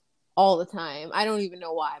on all the time. I don't even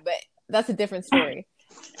know why, but that's a different story.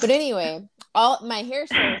 But anyway, my hair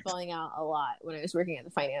started falling out a lot when I was working at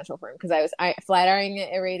the financial firm because I was flat ironing it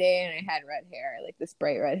every day and I had red hair, like this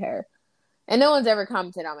bright red hair. And no one's ever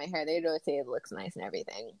commented on my hair. They really say it looks nice and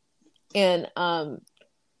everything. And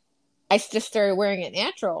I just started wearing it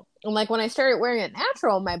natural. And like when I started wearing it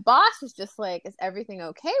natural, my boss was just like, is everything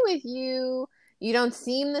okay with you? You don't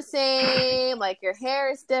seem the same. Like your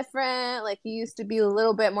hair is different. Like you used to be a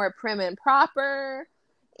little bit more prim and proper.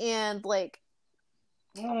 And like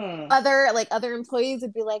other employees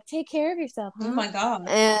would be like, take care of yourself, huh? Oh my god.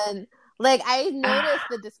 And like I noticed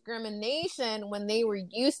the discrimination when they were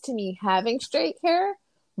used to me having straight hair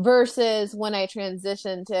versus when I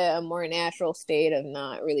transitioned to a more natural state of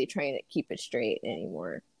not really trying to keep it straight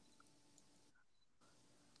anymore.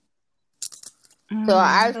 So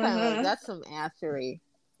I was kind of like, that's some assery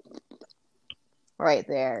right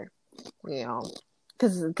there, you know,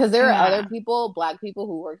 because there are other people, black people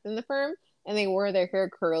who worked in the firm and they wore their hair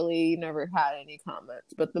curly, never had any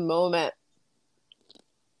comments. But the moment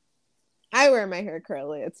I wear my hair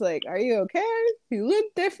curly, it's like, are you okay? You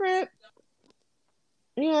look different.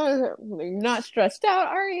 You know, you're not stressed out,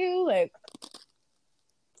 are you? Like,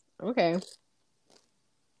 Okay.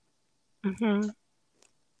 Mm-hmm.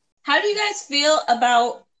 How do you guys feel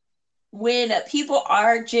about when people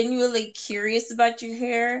are genuinely curious about your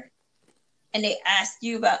hair and they ask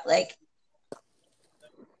you about like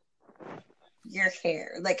your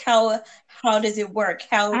hair, like how does it work?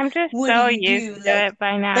 I'm just What so do you used do? to it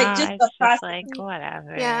by now. Like just It's the just process. like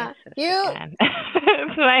whatever. Yeah, It's just you. again.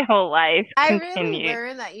 It's my whole life I really continued.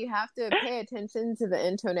 learned that you have to pay attention to the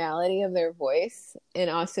intonality of their voice and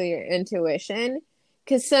also your intuition,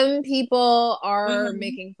 because some people are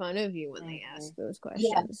making fun of you when they ask those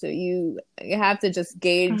questions. So you have to just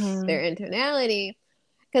gauge Mhm. their intonality,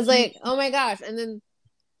 because like, oh my gosh, and then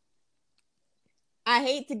I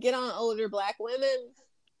hate to get on older Black women,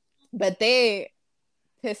 but they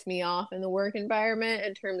piss me off in the work environment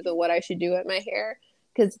in terms of what I should do with my hair.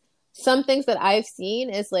 Because some things that I've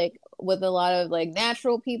seen is like with a lot of like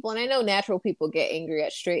natural people, and I know natural people get angry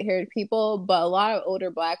at straight haired people, but a lot of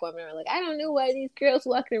older Black women are like, I don't know why these girls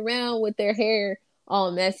walking around with their hair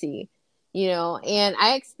all messy, you know. And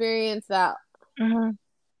I experienced that. Mhm.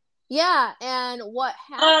 Yeah, and what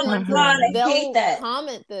Oh my happens God, is I hate they'll that.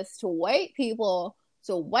 comment this to white people.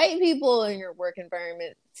 So white people in your work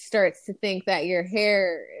environment starts to think that your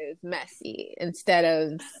hair is messy instead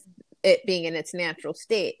of it being in its natural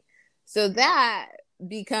state. So that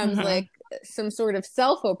becomes Mhm. like some sort of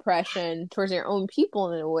self-oppression towards your own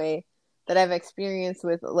people in a way that I've experienced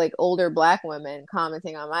with like older Black women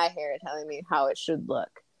commenting on my hair, telling me how it should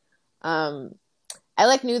look. I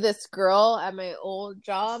like knew this girl at my old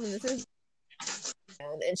job, and this is,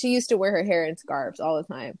 and she used to wear her hair in scarves all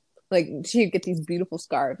the time. Like she'd get these beautiful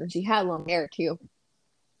scarves, and she had long hair too.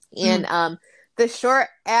 And the short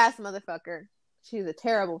ass motherfucker, she's a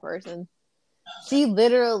terrible person. She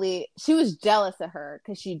was jealous of her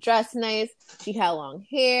because she dressed nice, she had long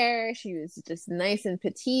hair, she was just nice and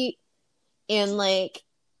petite, and like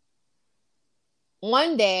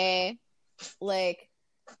one day, like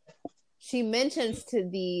she mentions to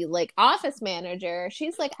the like office manager,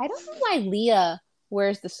 she's like, I don't know why Leah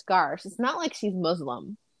wears the scarves. It's not like she's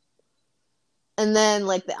Muslim. And then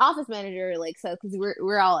like the office manager like says, because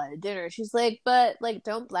we're all at a dinner, she's like, but like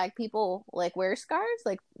don't Black people like wear scarves?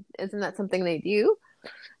 Like, isn't that something they do?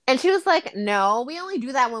 And she was like, no, we only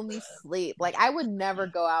do that when we sleep. Like, I would never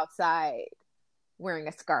go outside wearing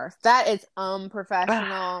a scarf. That is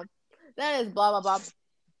unprofessional. That is blah blah blah.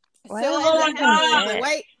 What So a what ends up happening is bitch. the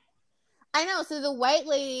white. I know. So the white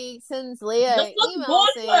lady sends Leah Just an look email good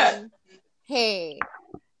for it. saying, "Hey,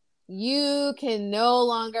 you can no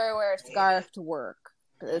longer wear a scarf to work.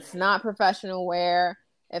 It's not professional wear.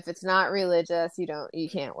 If it's not religious, you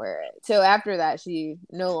can't wear it." So after that, she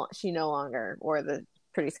no longer wore the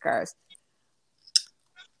pretty scarves.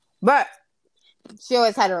 But she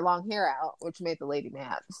always had her long hair out, which made the lady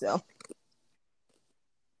mad. So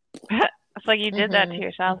It's like you did that to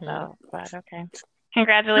yourself, though. But okay.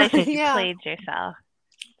 Congratulations, you Yeah. played yourself.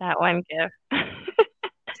 That one gift.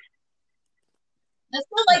 It's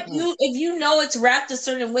not like if you know it's wrapped a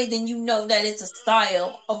certain way, then you know that it's a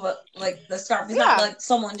style of a like the scarf. It's not like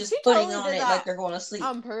someone just putting totally on did it that like they're going to sleep.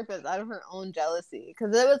 on purpose out of her own jealousy,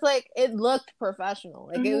 because it was like it looked professional,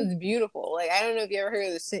 like it was beautiful. Like I don't know if you ever heard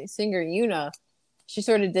of the singer Yuna. She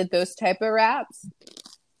sort of did those type of wraps,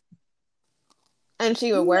 and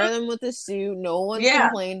she would wear them with a suit. No one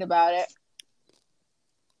complained about it.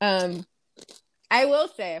 I will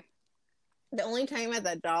say, the only time at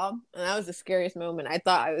that job, and that was the scariest moment, I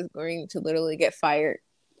thought I was going to literally get fired,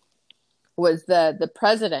 was the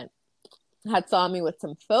president had saw me with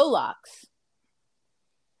some faux locks.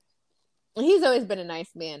 He's always been a nice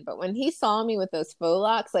man, but when he saw me with those faux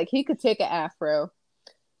locks, like he could take an afro,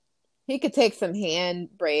 he could take some hand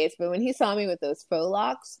braids, but when he saw me with those faux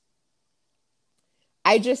locks,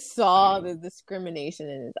 I just saw the discrimination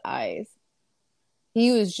in his eyes.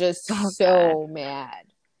 He was just so mad.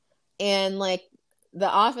 And like the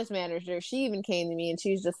office manager, she even came to me and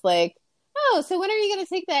she was just like, "Oh, so when are you going to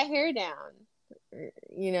take that hair down?"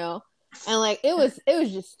 You know? And like it was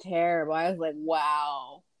just terrible. I was like,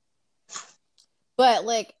 wow. But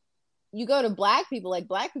like you go to Black people, like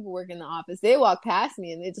Black people work in the office, they walk past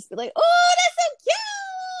me and they just be like, "Oh, that's so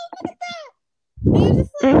cute! Look at that!" And you're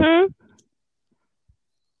just like,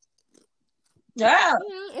 Yeah. You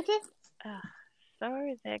know, it's just so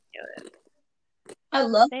ridiculous. I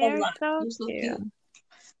love They faux are locks. so They're so cute. cute.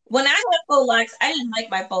 When I had faux locks, I didn't like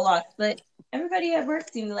my faux locks, but everybody at work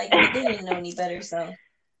seemed like they didn't know any better, so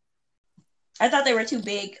I thought they were too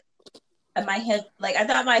big. And my head, like I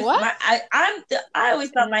thought I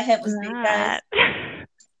always thought my head was big, guys.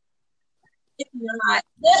 It's not.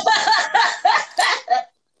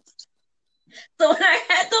 So when I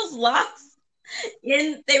had those locks,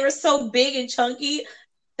 and they were so big and chunky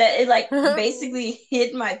that it like basically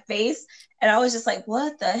hid my face, and I was just like,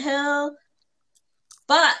 "What the hell?"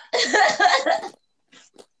 But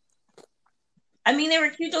I mean, they were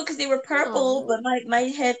cute though because they were purple, but my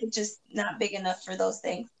head was just not big enough for those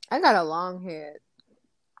things. I got a long head.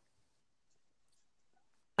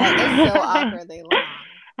 Like, it's so awkwardly long.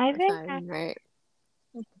 I think right.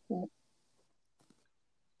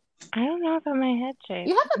 I don't know about my head shape.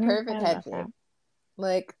 You have a perfect head shape.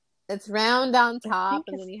 Like, it's round on top,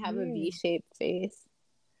 and then you have a V-shaped face.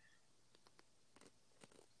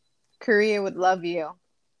 Korea would love you.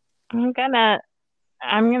 I'm gonna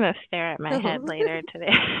stare at my head later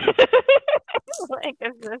today. Like,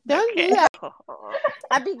 is this Don't okay? do that.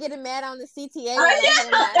 I be getting mad on the CTA when I have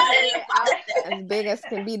my hair out as big as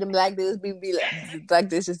can be. The black dudes be like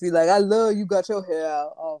this, just be like, "I love you got your hair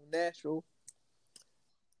out all natural."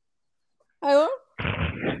 Oh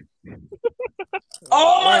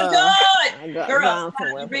my god, girl,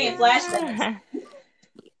 you're bringing flashbacks.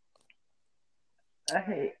 I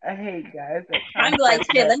hate guys. I'm like,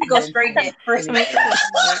 shit, let me go straight in first. Real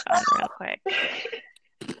quick.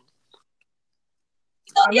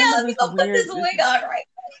 Oh yeah, let me go put this wig on right.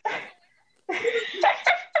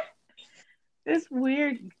 This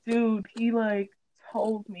weird dude, he like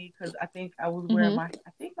told me because I think I was wearing I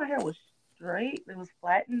think my hair was straight, it was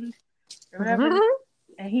flattened or whatever,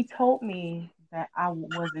 and he told me that I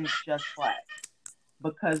wasn't just black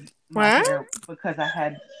because my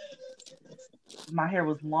hair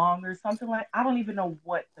was long or something like. I don't even know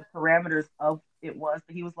what the parameters of it was,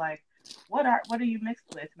 but he was like, "What are you mixed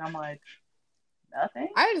with?" And I'm like, "Nothing."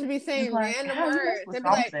 I just be saying like, random "Yeah, words. They'd be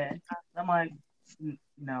like, I'm like,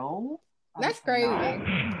 "No." That's crazy.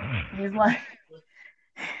 He's like,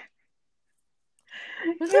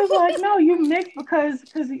 "No, you mixed because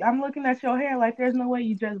I'm looking at your hair like there's no way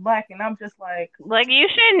you just black," and I'm just like you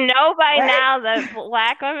should know by now that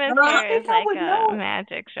black women's hair is like a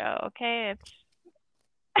magic show. Okay, it's.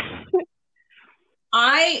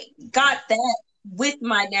 I got that with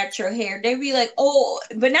my natural hair. They'd be like, "Oh,"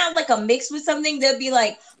 but not like a mix with something. They'd be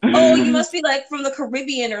like, "Oh, you must be like from the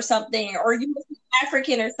Caribbean or something, or you must be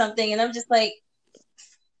African or something," and I'm just like,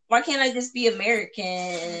 why can't I just be American?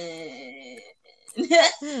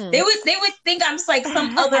 They would think I'm like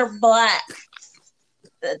some other black,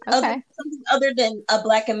 something other than a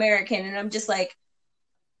black American, and I'm just like,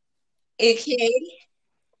 okay,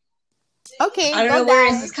 I don't know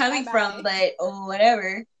where this is coming from, but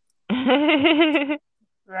whatever.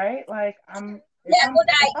 Right? Like I'm. Yeah,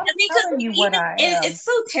 it's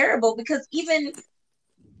so terrible because even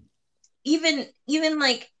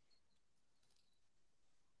like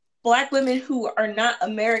black women who are not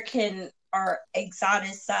American are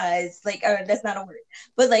exoticized. Like, that's not a word,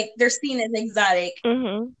 but like they're seen as exotic.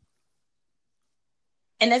 Mm-hmm.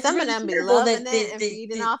 And that's some really of them be loving it and the,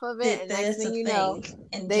 feeding off of it, and next thing you know,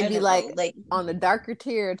 they be like on the darker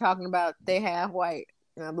tier talking about they half white,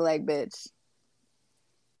 and I'll be like, bitch,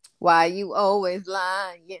 why you always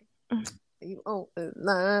lying? You always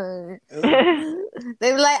lying.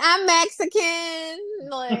 They be like, I'm Mexican.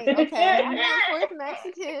 Like, okay, I'm not fourth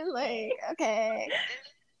Mexican. Like, okay.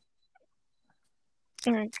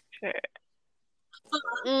 I'm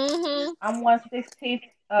 1/16.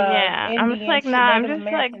 Yeah, Indian, I'm just like, nah, I'm just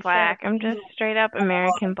American like black. I'm just straight up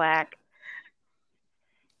American black.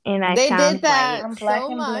 And I they sound did that white I'm black so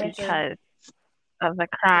and much because of the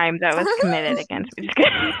crime that was committed against me.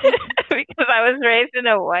 Because I was raised in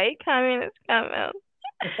a white communist compound.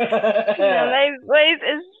 My voice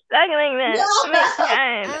is struggling that.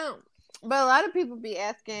 But a lot of people be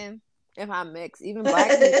asking if I'm mixed, even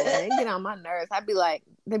black people, and they get on my nerves. They'd be like,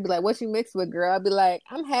 "What you mixed with, girl?" I'd be like,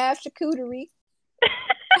 "I'm half charcuterie."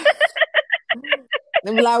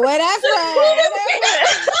 They be like, "Where that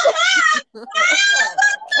from?"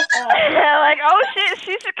 Like, oh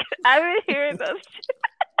shit, I've been hearing those shit.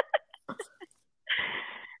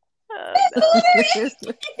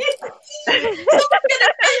 Someone's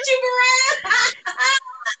gonna send you around.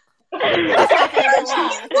 That's my favorite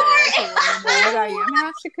one. What are you? I'm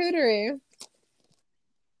half charcuterie.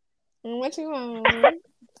 What you want?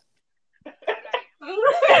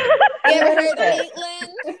 You ever heard of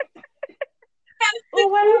Maitland? Oh,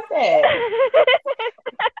 what is that?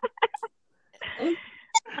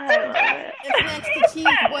 I love it. It's next to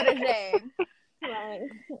cheese. What is that?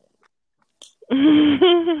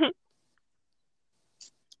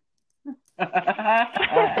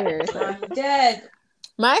 I'm dead.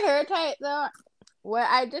 My hair type though, what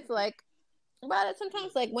I just like about it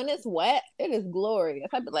sometimes, like when it's wet, it is glorious.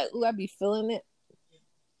 I'd be like, ooh, I'd be feeling it.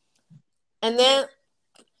 And then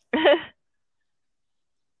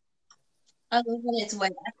I love when it's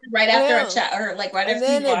wet. Right I after a know. chat, or like right And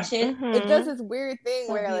after you then wash it. it does this weird thing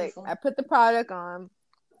So where like beautiful. I put the product on,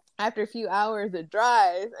 after a few hours it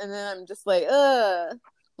dries, and then I'm just like, ugh.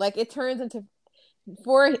 Like it turns into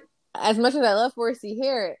as much as I love 4C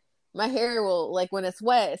hair, my hair will, like, when it's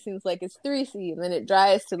wet, it seems like it's 3C, and then it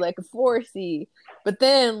dries to like a 4C. But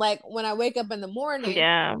then, like, when I wake up in the morning,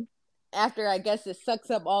 Yeah. after I guess it sucks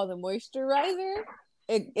up all the moisturizer,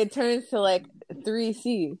 it turns to like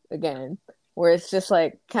 3C again, where it's just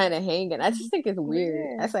like kind of hanging. I just think it's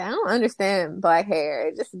weird. I say I don't understand black hair.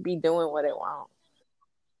 It just be doing what it wants.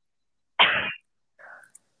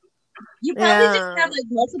 You probably just have like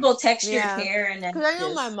multiple textured hair, and then because I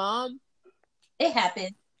know my mom. It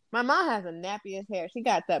happens. My mom has the nappiest hair. She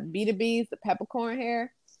got the B2Bs, the peppercorn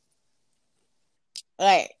hair.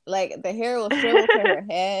 Like the hair will shrivel to her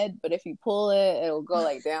head, but if you pull it, it'll go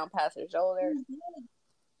like down past her shoulder.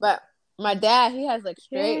 But my dad, he has like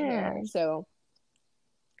straight hair, so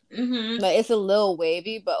like it's a little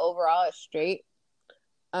wavy, but overall it's straight.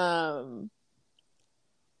 So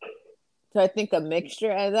I think a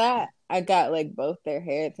mixture of that. I got like both their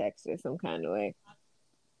hair texture some kind of way.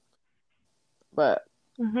 But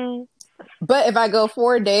if I go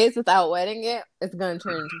 4 days without wetting it, it's gonna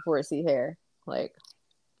turn into 4C hair. Like,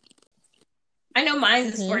 I know mine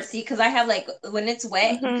is 4C because I have like when it's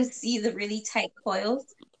wet, you can see the really tight coils.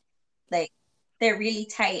 Like they're really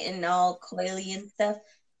tight and all coily and stuff.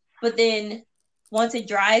 But then once it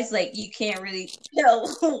dries, like you can't really tell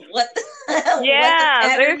what the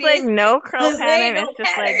there's like no curl pattern. No it's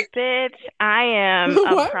just pattern. Like, bitch, I am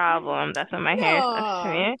a problem. That's what my hair says to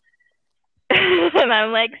me. And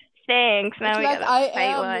I'm like, thanks. Now we gotta fight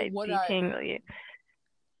while I detangle you.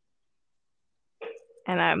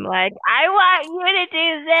 And I'm like, I want you to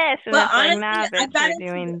do this. And but it's honestly, like, nah, bitch, you're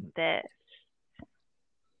doing this.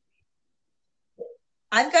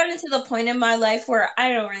 I've gotten to the point in my life where I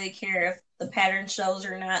don't really care if the pattern shows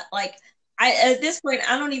or not. Like, at this point,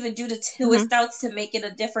 I don't even do the twist outs to make it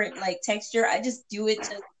a different like texture. I just do it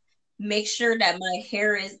to make sure that my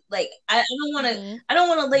hair is like I don't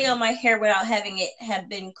want to lay on my hair without having it have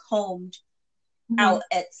been combed out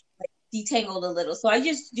at like detangled a little. So I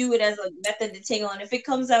just do it as a method detangle, and if it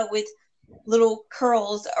comes out with little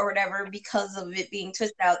curls or whatever because of it being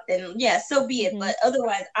twisted out, then yeah, so be it. But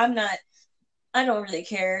otherwise, I don't really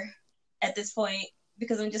care at this point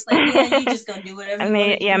because I'm just like, yeah, you just gonna do whatever you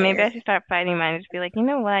want to do. Maybe I should start fighting mine and just be like, you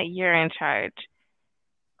know what, you're in charge.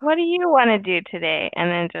 What do you want to do today? And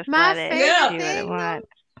then just let it do what it wants.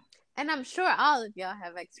 And I'm sure all of y'all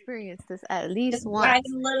have experienced this at least once.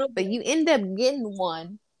 But you end up getting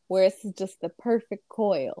one where it's just the perfect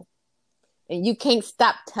coil. And you can't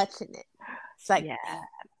stop touching it. It's like, no, and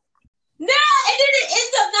then it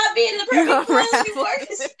ends up not being the perfect coil anymore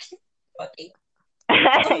because fucking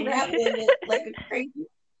unraveling it like a crazy.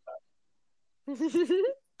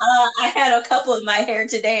 I had a couple in my hair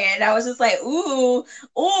today, and I was just like, ooh,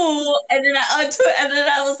 and then I untook it, and then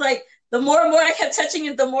I was like, the more and more I kept touching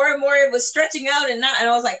it, the more and more it was stretching out, and I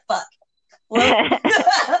was like, fuck. Well,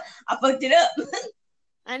 I fucked it up.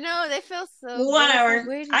 I know, they feel so whatever.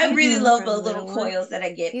 I really love the little coils that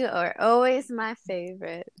I get. You are always my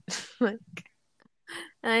favorite.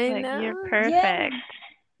 I know. You're perfect. Yeah.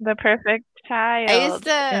 The perfect child. I used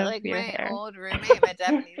to, like, my old roommate, my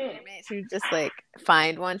Japanese roommate, she would just, like,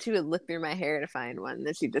 find one. She would look through my hair to find one, and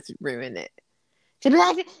then she'd just ruin it. She'd be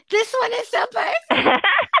like, this one is so perfect!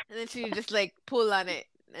 And then she'd just, like, pull on it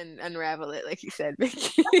and unravel it, like you said,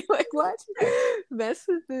 Vicky. Like, what? Mess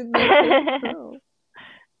with the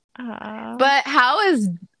But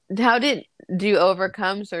how did you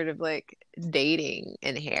overcome sort of, like, dating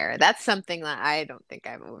and hair? That's something that I don't think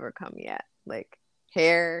I've overcome yet. Like,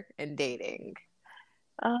 hair and dating.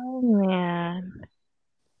 Oh, man.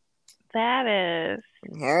 That is...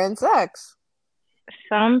 hair and sex.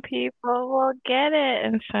 Some people will get it,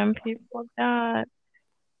 and some people don't.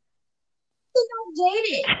 I don't date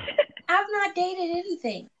it. I've not dated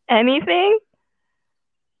anything. Anything?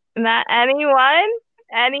 Not anyone?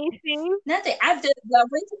 Anything? Nothing. I went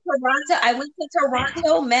to Toronto. I went to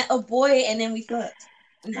Toronto, met a boy, and then we fucked.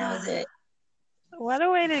 And that was it. What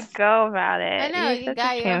a way to go about it. I know, you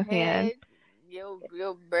got your head, your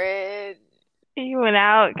bread. You went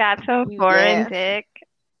out, got some foreign dick,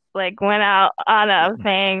 like went out on a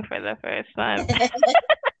bang for the first one.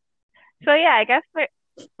 So yeah, I guess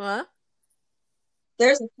what?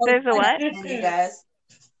 There's a what? You guys.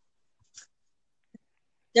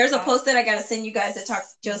 There's a post that I gotta send you guys to talk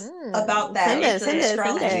just about that. It's an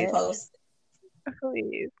astrology post.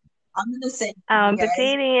 Please. I'm gonna send the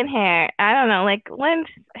dating and hair. I don't know. Like, Lynn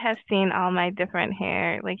has seen all my different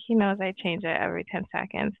hair. Like, he knows I change it every 10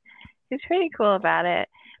 seconds. He's pretty cool about it.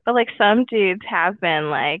 But like some dudes have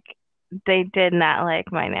been like, they did not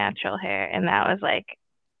like my natural hair, and that was like,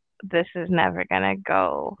 this is never gonna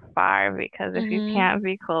go far because if you can't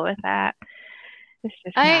be cool with that, it's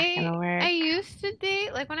just not gonna work. I used to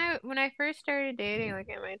date like when I first started dating, like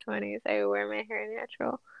in my 20s, I would wear my hair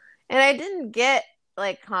natural, and I didn't get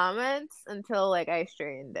like comments until like I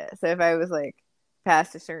straightened it. So if I was like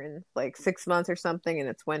past a certain like 6 months or something, and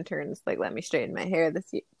it's winter, and it's like let me straighten my hair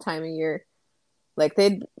this time of year, like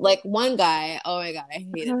they'd like one guy, oh my god, I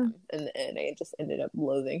hated him, and I just ended up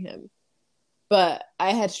loathing him. But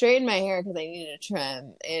I had straightened my hair because I needed a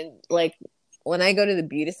trim, and like when I go to the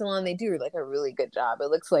beauty salon, they do like a really good job. It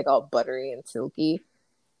looks like all buttery and silky,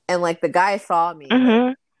 and like the guy saw me.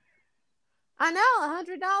 Like, I know,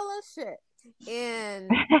 $100 shit, and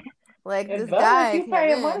like this guy came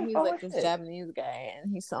in. He's like this Japanese guy, and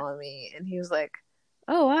he saw me, and he was like,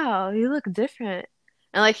 "Oh wow, you look different."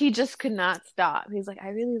 And like he just could not stop. He's like, I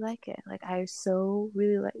really like it. Like I so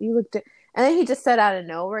really like you look. And then he just said out of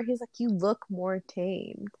nowhere, he's like, you look more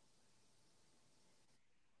tamed.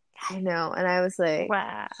 I know, and I was like,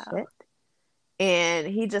 wow. Shit. And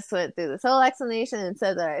he just went through this whole explanation and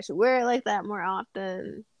said that I should wear it like that more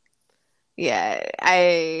often. Yeah,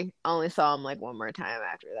 I only saw him like one more time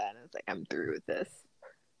after that, and I was like, I'm through with this.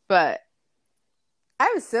 But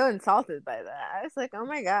I was so insulted by that. I was like, oh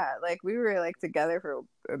my god, like we were like together for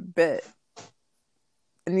a bit,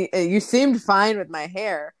 and you seemed fine with my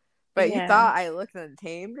hair, but you thought I looked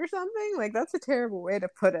untamed or something. Like that's a terrible way to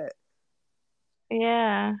put it.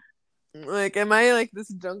 Yeah. Like, am I like this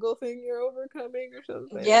jungle thing you're overcoming or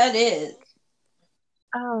something? Yeah, it is.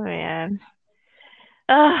 Oh man.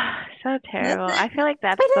 Oh, so terrible. I feel like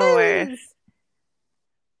that's the worst.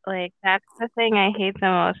 Like, that's the thing I hate the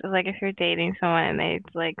most is like if you're dating someone and they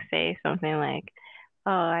like say something like,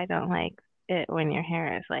 oh, I don't like it when your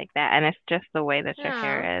hair is like that, and it's just the way that your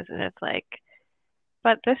hair is, and it's like,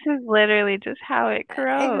 but this is literally just how it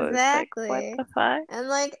grows. Exactly. Like, what the fuck? And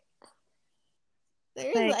like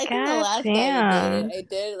there's like, I think the last guy I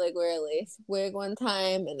did like wear a lace wig one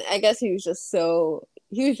time, and I guess he was just so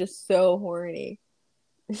horny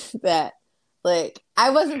that like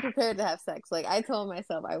I wasn't prepared to have sex. Like I told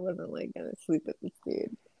myself I wasn't like gonna sleep with this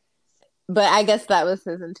dude, but I guess that was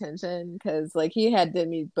his intention because like he had did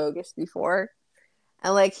me bogus before,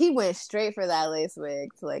 and like he went straight for that lace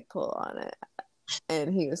wig to like pull on it,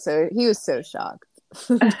 and he was so shocked.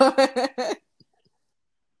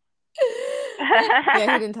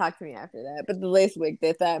 Yeah, he didn't talk to me after that, but the lace wig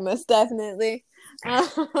did that most definitely.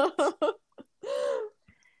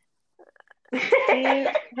 See,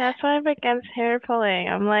 that's why I'm against hair pulling.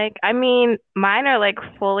 I'm like, I mean, mine are like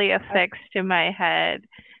fully affixed to my head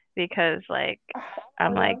because like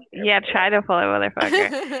I'm like, yeah, try to pull it,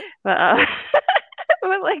 motherfucker, but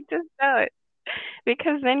but like just don't,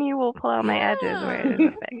 because then you will pull out my edges where it is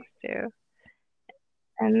affixed to,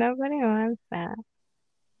 and nobody wants that.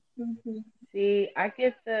 Mm-hmm. See, I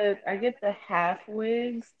get the half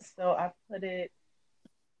wigs, so I put it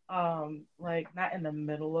like not in the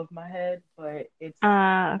middle of my head, but it's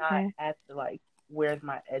not at the like where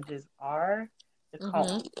my edges are. The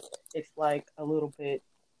comb, it's like a little bit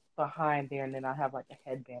behind there, and then I have like a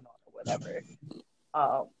headband on or whatever.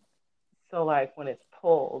 So like when it's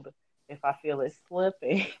pulled, if I feel it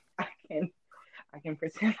slipping, I can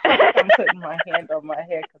pretend like I'm putting my hand on my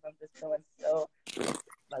hair because I'm just feeling so.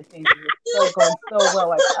 Like things are still going so well,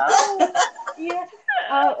 like yeah,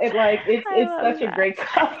 and like it's such a great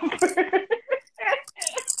comfort.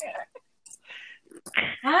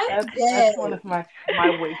 That's one of my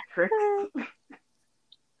wig tricks.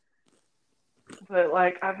 But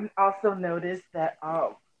like I've also noticed that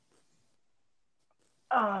so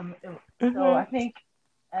I think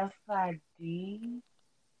SID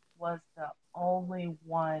was the only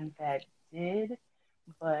one that did,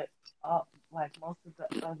 but like most of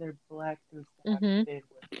the other black dudes that I've been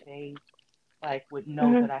with, they like would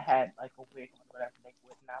know that I had like a wig on, whatever, they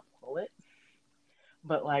would not pull it.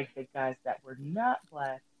 But like the guys that were not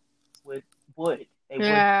black would pull it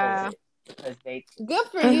because they good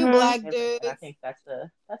for you, black dudes. I think that's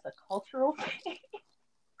a cultural thing.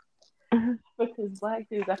 Because black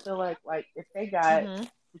dudes, I feel like if they got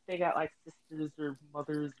like sisters or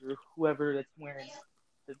mothers or whoever that's wearing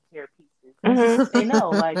the hair pieces, they know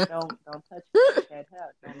like don't touch that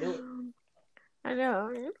hair, don't do it. I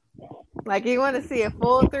know. Like you want to see a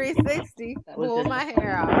full 360, pull my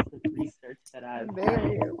hair off. The research that I've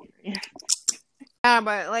yeah,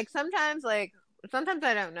 but like sometimes I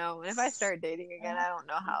don't know, and if I start dating again, I don't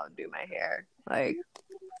know how to do my hair. Like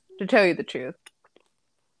to tell you the truth.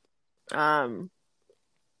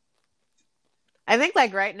 I think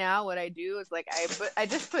like right now, what I do is like I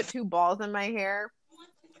just put 2 balls in my hair,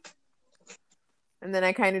 and then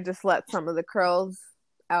I kind of just let some of the curls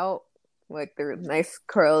out, like they're nice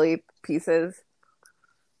curly pieces.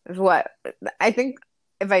 Is what I think.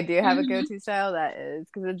 If I do have a go-to style, that is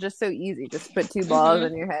because it's just so easy. Just put 2 balls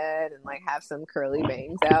in your head and like have some curly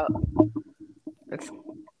bangs out.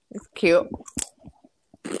 It's cute.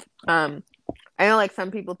 I know like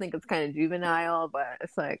some people think it's kind of juvenile, but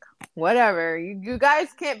it's like whatever. You guys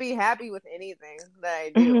can't be happy with anything that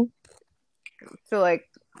I do. So like,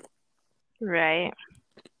 right.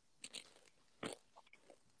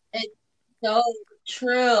 It's so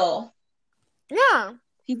true. Yeah.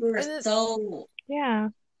 People are so yeah.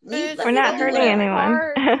 We're not hurting anyone.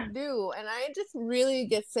 Hard to do, and I just really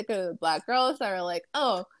get sick of black girls that are like,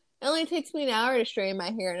 "Oh, it only takes me an hour to straighten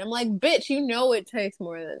my hair," and I'm like, "Bitch, you know it takes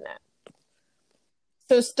more than that."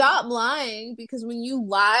 So stop lying, because when you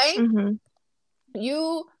lie,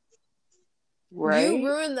 you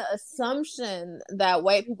ruin the assumption that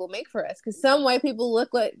white people make for us. Because some white people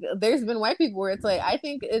look like, there's been white people where it's like, I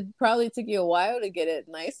think it probably took you a while to get it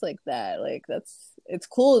nice like that. Like it's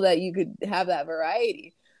cool that you could have that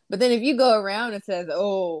variety. But then if you go around and says,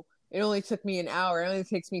 oh, it only took me an hour, it only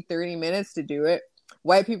takes me 30 minutes to do it.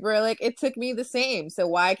 White people are like, it took me the same. So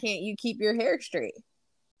why can't you keep your hair straight?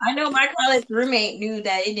 I know my college roommate knew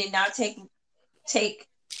that it did not take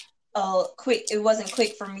quick. It wasn't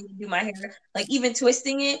quick for me to do my hair. Like even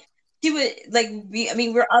twisting it, she would like be. I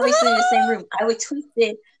mean, we're obviously in the same room. I would twist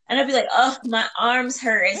it, and I'd be like, "Oh, my arms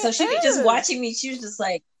hurt." And so she'd be just watching me. She was just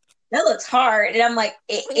like, "That looks hard," and I'm like,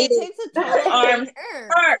 "It takes a time. Arms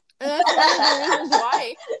hurt." And that's one of the reasons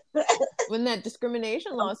why when that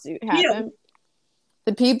discrimination lawsuit happened,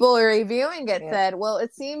 the people reviewing it said, "Well,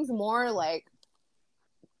 it seems more like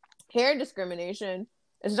hair discrimination.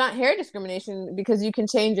 It's not hair discrimination because you can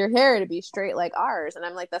change your hair to be straight like ours." And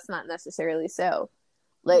I'm like, that's not necessarily so.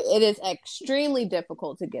 Like, it is extremely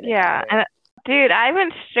difficult to get it. Yeah. And, dude, I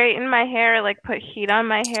haven't straightened my hair, like put heat on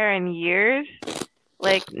my hair in years.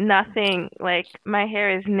 Like nothing. Like my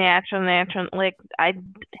hair is natural. Like I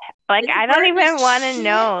don't even want to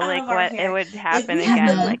know like what it would happen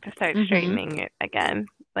again. Like to start straightening it again.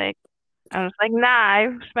 Like I was like, nah,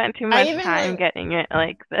 I've spent too much time getting it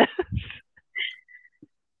like this.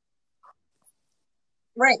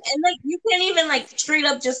 Right. And like you can't even like straight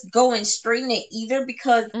up just go and straighten it either,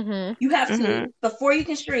 because you have to, before you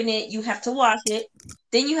can straighten it, you have to wash it,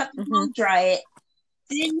 then you have to blow dry it,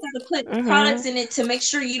 then you have to put products in it to make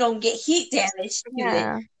sure you don't get heat damage to it,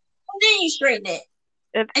 and then you straighten it.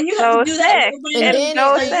 And you have to do that.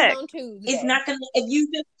 It's not gonna, if you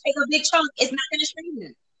just take a big chunk, it's not gonna straighten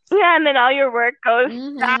it. Yeah, and then all your work goes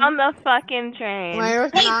down the fucking drain.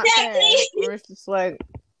 Exactly. It's just like,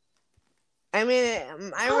 I mean,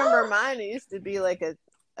 I remember mine. It used to be like a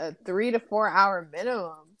 3 to 4 hour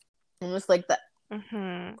minimum. Almost like that.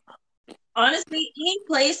 Honestly, any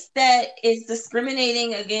place that is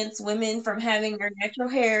discriminating against women from having their natural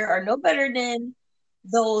hair are no better than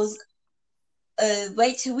those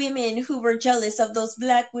white women who were jealous of those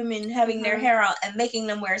black women having their hair out and making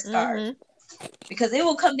them wear scarves. Because it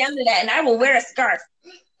will come down to that, and I will wear a scarf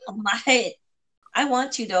on my head. I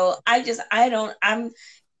want to, though. I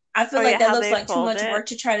feel like that looks like too much work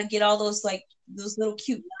to try to get all those like those little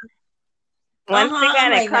cute. Once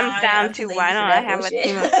again, it comes down to why don't I have a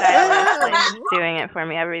team of stylists doing it for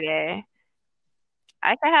me every day?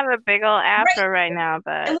 I could have a big old afro right now,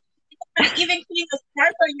 but even putting a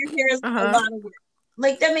scarf on your hair is a lot of work.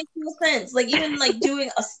 Like that makes no sense. Like even like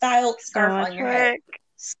doing a styled scarf on your head.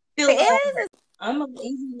 I'm a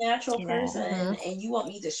lazy natural person, and you want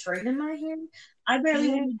me to straighten my hair? I barely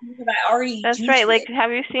want to do what I already. That's right. Like,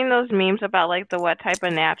 have you seen those memes about like the what type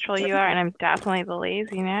of natural you are? And I'm definitely the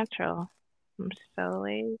lazy natural. I'm so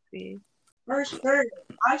lazy. For sure,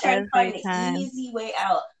 I try to find an easy way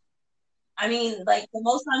out. I mean, like the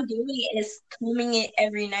most I'm doing is combing it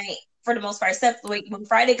every night for the most part. Except like when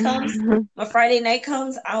Friday comes, when Friday night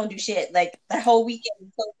comes, I don't do shit. Like that whole weekend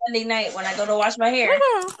until Sunday night when I go to wash my hair.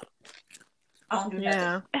 I don't do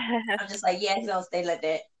nothing. I'm just like, yeah, it's gonna stay like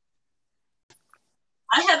that.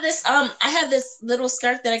 I have this little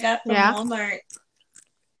scarf that I got from Walmart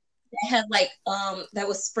that had like that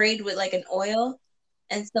was sprayed with like an oil,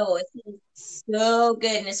 and so it's so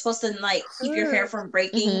good, and it's supposed to like keep your hair from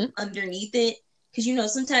breaking underneath it, because you know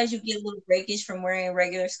sometimes you get a little breakage from wearing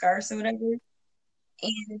regular scarves or whatever,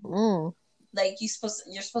 and like you're supposed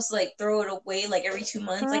to like throw it away like every 2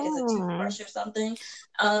 months, like it's a toothbrush or something.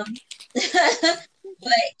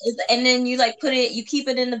 And then you like you keep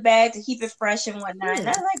it in the bag to keep it fresh and whatnot. And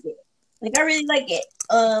I like it. Like I really like it.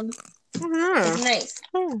 It's nice.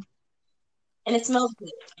 and it smells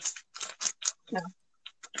good. No.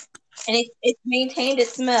 And it maintained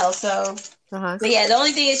its smell. So, but yeah, the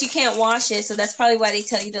only thing is you can't wash it. So that's probably why they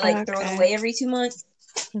tell you to like throw it away every 2 months.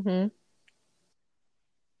 Mm-hmm.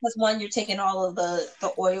 Because one, you're taking all of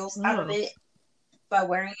the oils out of it by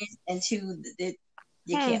wearing it, and two,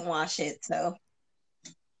 you can't wash it. So,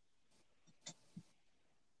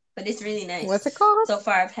 but it's really nice. What's it called? So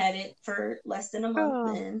far, I've had it for less than a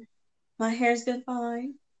month, and my hair's been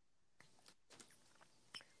fine.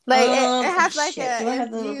 Like it has like do I have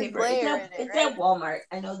the little paper? It's at Walmart.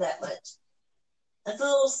 I know that much. That's a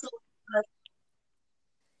little.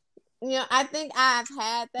 I think I've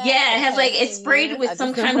had that. Yeah, it has like it's sprayed with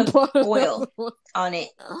some kind of oil on it.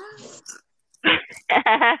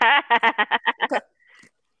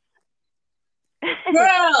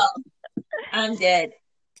 Girl, I'm dead.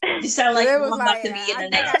 You sound like I'm about to be in the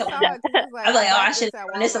next couple months. I'm like, oh, I should throw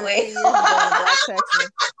this away.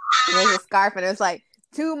 There's a scarf, and it's like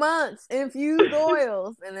 2 months infused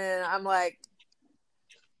oils, and then I'm like,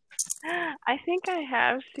 I think I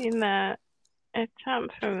have seen that. It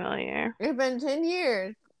sounds familiar. It's been 10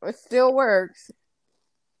 years. It still works.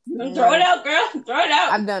 Throw it out, girl. Throw it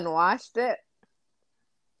out. I've done washed it.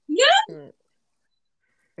 Yeah.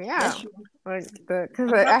 Yeah.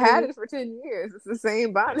 Because I had it for 10 years. It's the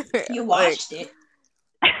same body. You washed it.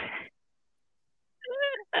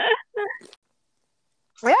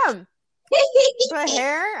 Yeah. The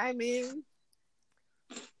hair, I mean,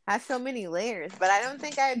 has so many layers, but I don't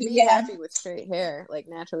think I'd be happy with straight hair, like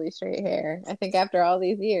naturally straight hair. I think after all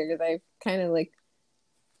these years, I've kind of like,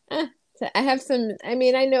 I have some, I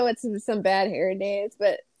mean, I know it's some bad hair days,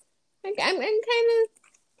 but I'm kind of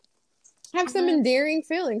have some endearing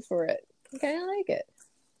feelings for it. I kind of like it.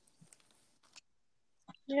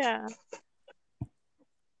 Yeah.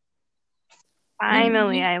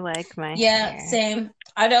 Finally, I like my hair. Yeah, same.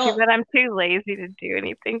 I don't. But I'm too lazy to do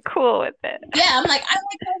anything cool with it. Yeah, I'm like, I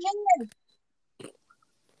like my hair.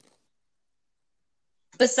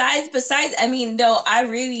 Besides, I mean, no, I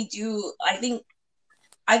really do. I think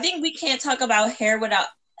we can't talk about hair without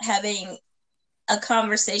having a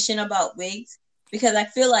conversation about wigs, because I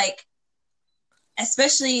feel like,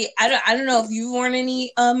 especially, I don't know if you've worn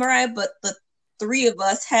any, Mariah, but the 3 of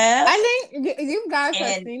us have. I think you guys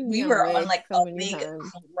have seen me. We were on like so a big.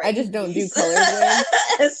 I just don't do colored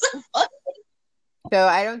wigs. So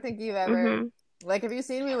I don't think you've ever like. Have you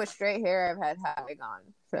seen me with straight hair? I've had high wig on.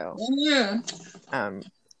 So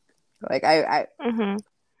like I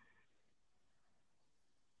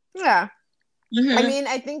yeah. I mean,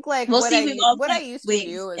 I think like what I used to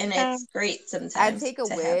do is, and it's great sometimes. I'd take a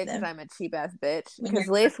wig because I'm a cheap ass bitch. Because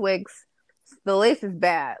lace wigs, the lace is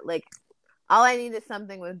bad. Like, all I need is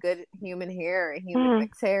something with good human hair or human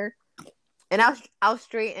mixed hair, and I'll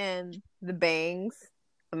straighten the bangs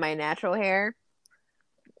of my natural hair,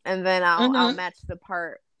 and then I'll match the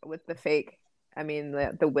part with the fake. I mean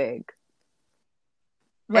the wig.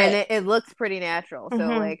 Right. And it looks pretty natural. So,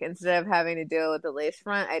 like, instead of having to deal with the lace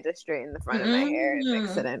front, I just straighten the front of my hair and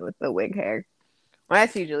mix it in with the wig hair. Well,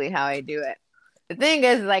 that's usually how I do it. The thing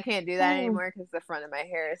is I can't do that anymore because the front of my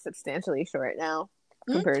hair is substantially short now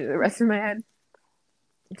compared to the rest of my head.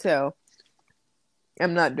 So,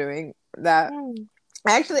 I'm not doing that.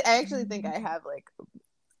 I actually think I have, like,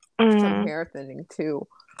 some hair thinning, too.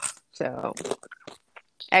 So,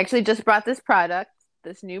 I actually just brought this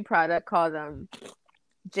new product called,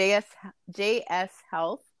 JS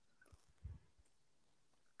Health.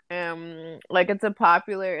 Like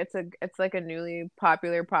it's like a newly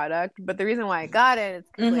popular product, but the reason why I got it is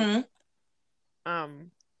because like, I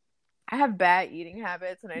have bad eating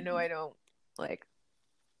habits, and I know I don't like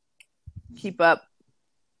keep up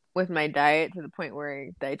with my diet to the point where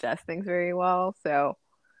I digest things very well. So,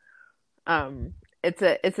 it's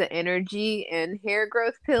an energy and hair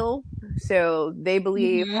growth pill. So they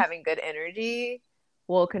believe having good energy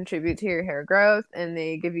will contribute to your hair growth, and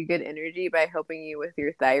they give you good energy by helping you with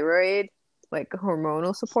your thyroid, like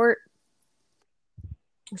hormonal support.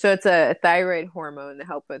 So it's a thyroid hormone to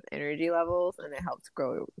help with energy levels, and it helps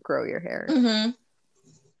grow your hair.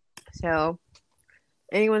 So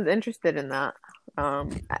anyone's interested in that,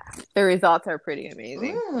 the results are pretty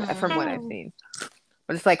amazing from what I've seen.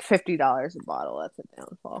 But it's like $50 a bottle. That's a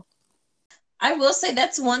downfall. I will say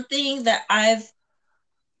that's one thing that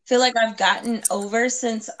feel like I've gotten over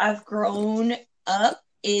since I've grown up,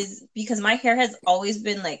 is because my hair has always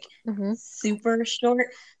been like super short.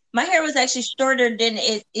 My hair was actually shorter than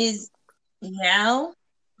it is now,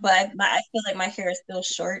 but I feel like my hair is still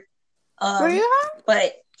short. But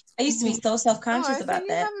I used to be so self-conscious about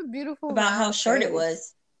that, about how short it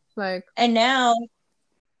was. Like, and now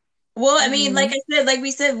Well, I mean, like I said, like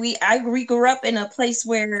we said, we grew up in a place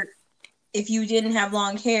where if you didn't have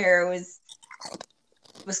long hair, it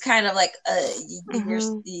was kind of like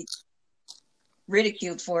you're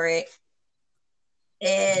ridiculed for it,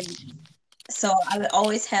 and so I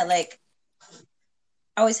always had like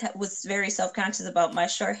was very self-conscious about my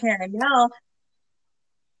short hair, and now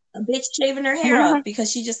a bitch shaving her hair off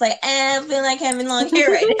because she just like, I don't feel like having long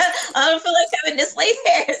hair right now. I don't feel like having this late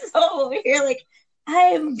hair. So over here, like,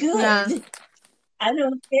 I am good. Yeah. I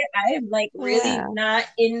don't care. I am like really not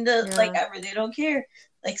in the like. I really don't care.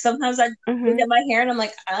 Like sometimes I look at my hair and I'm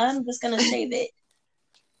like, I'm just gonna shave it,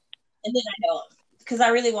 and then I don't because I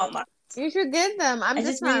really want my. You should get them. I'm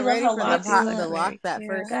just really not ready love for how the locks to look. lock that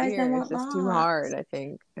first Guys, I year. want It's just too locks. hard, I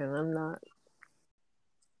think, and I'm not.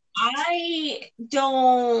 I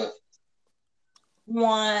don't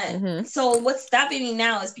want. So what's stopping me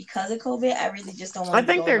now is because of COVID. I really just don't want. I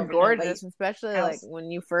think they're gorgeous, especially like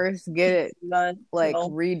when you first get it like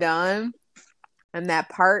redone, and that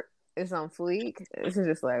part is on fleek. This is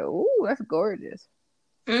just like, ooh, that's gorgeous.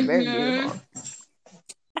 It's very beautiful.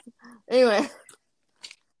 Anyway.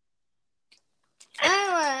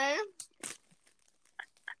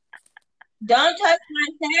 Don't touch my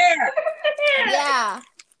hair. Yeah.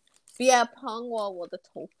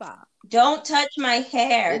 Don't touch my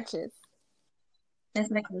hair. Bitches. That's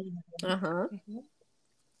my queen.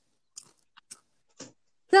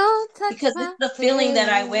 Don't touch because it's the feeling that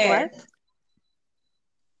I wear. What?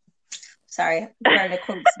 Sorry, I'm trying to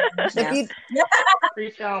quote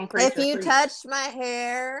if you touch my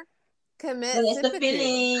hair, commit it's sympathy. The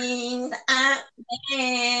feeling I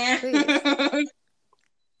wear.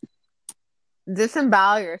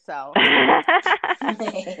 Disembowel yourself. Yeah.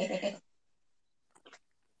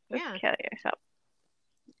 Kill yourself.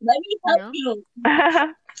 Let me help you.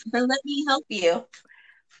 Let me help you.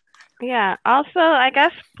 Yeah. Also, I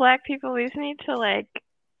guess Black people, we just need to like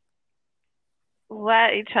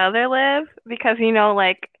let each other live because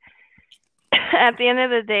like at the end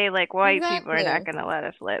of the day, like white people are not gonna let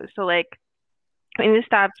us live. So like we need to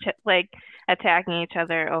stop like attacking each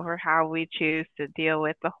other over how we choose to deal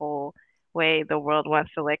with the whole way the world wants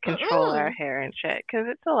to like control our hair and shit because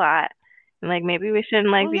it's a lot. And like maybe we shouldn't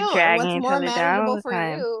like be dragging each other down all the time. What's more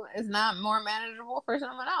manageable for you is not more manageable for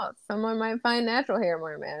someone else. Someone might find natural hair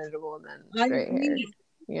more manageable than straight hair.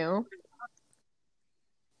 You know,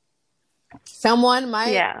 someone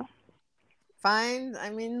might find,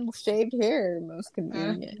 shaved hair most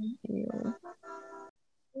convenient. You know?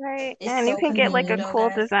 Right, and you can get like a cool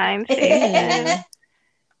design station.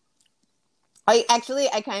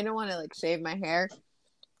 I kind of want to like shave my hair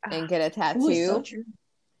and get a tattoo,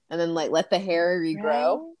 and then like let the hair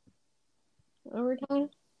regrow over time.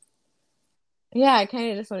 Yeah, I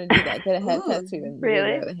kind of just want to do that. Get a head tattoo and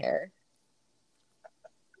regrow the hair.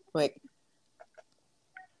 Like,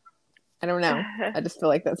 I don't know. I just feel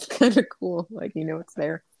like that's kind of cool. Like, it's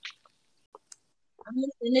there. I'm gonna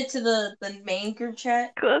send it to the main group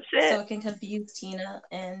chat so it can confuse Tina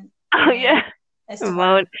and. Oh yeah.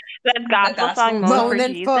 Moan. That gospel song, Moan for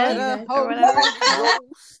Jesus, or whatever.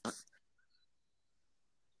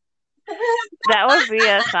 That would be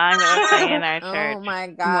a song that would play in our church. Oh my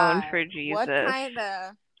God. Moan for Jesus. What kind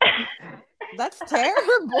of... That's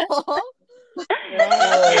terrible.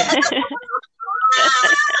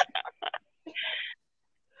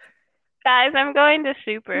 Guys, I'm going to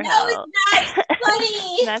Super Hell. No, it's not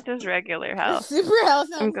funny. Not just regular hell. Super Hell.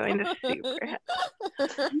 I'm going to Super Hell.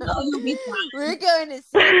 No, you'll be fine. We're going to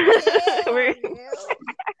Super Hell.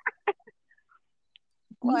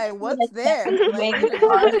 Why? What's there? Like,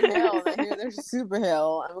 hell. I hear there's Super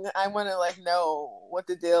Hell. I want to like know what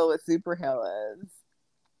the deal with Super Hell is.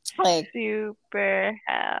 Like Super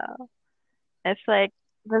Hell. It's like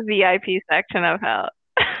the VIP section of hell.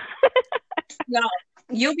 No.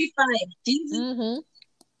 You'll be fine.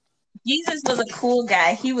 Jesus was a cool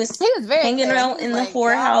guy. He was very hanging around in the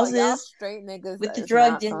whorehouses straight niggas with the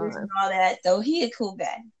drug dealers and all that. So he a cool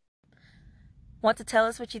guy. Want to tell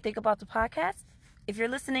us what you think about the podcast? If you're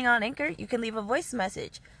listening on Anchor, you can leave a voice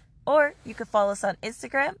message. Or you can follow us on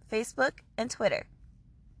Instagram, Facebook, and Twitter.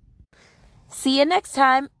 See you next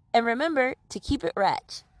time. And remember to keep it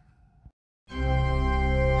ratchet.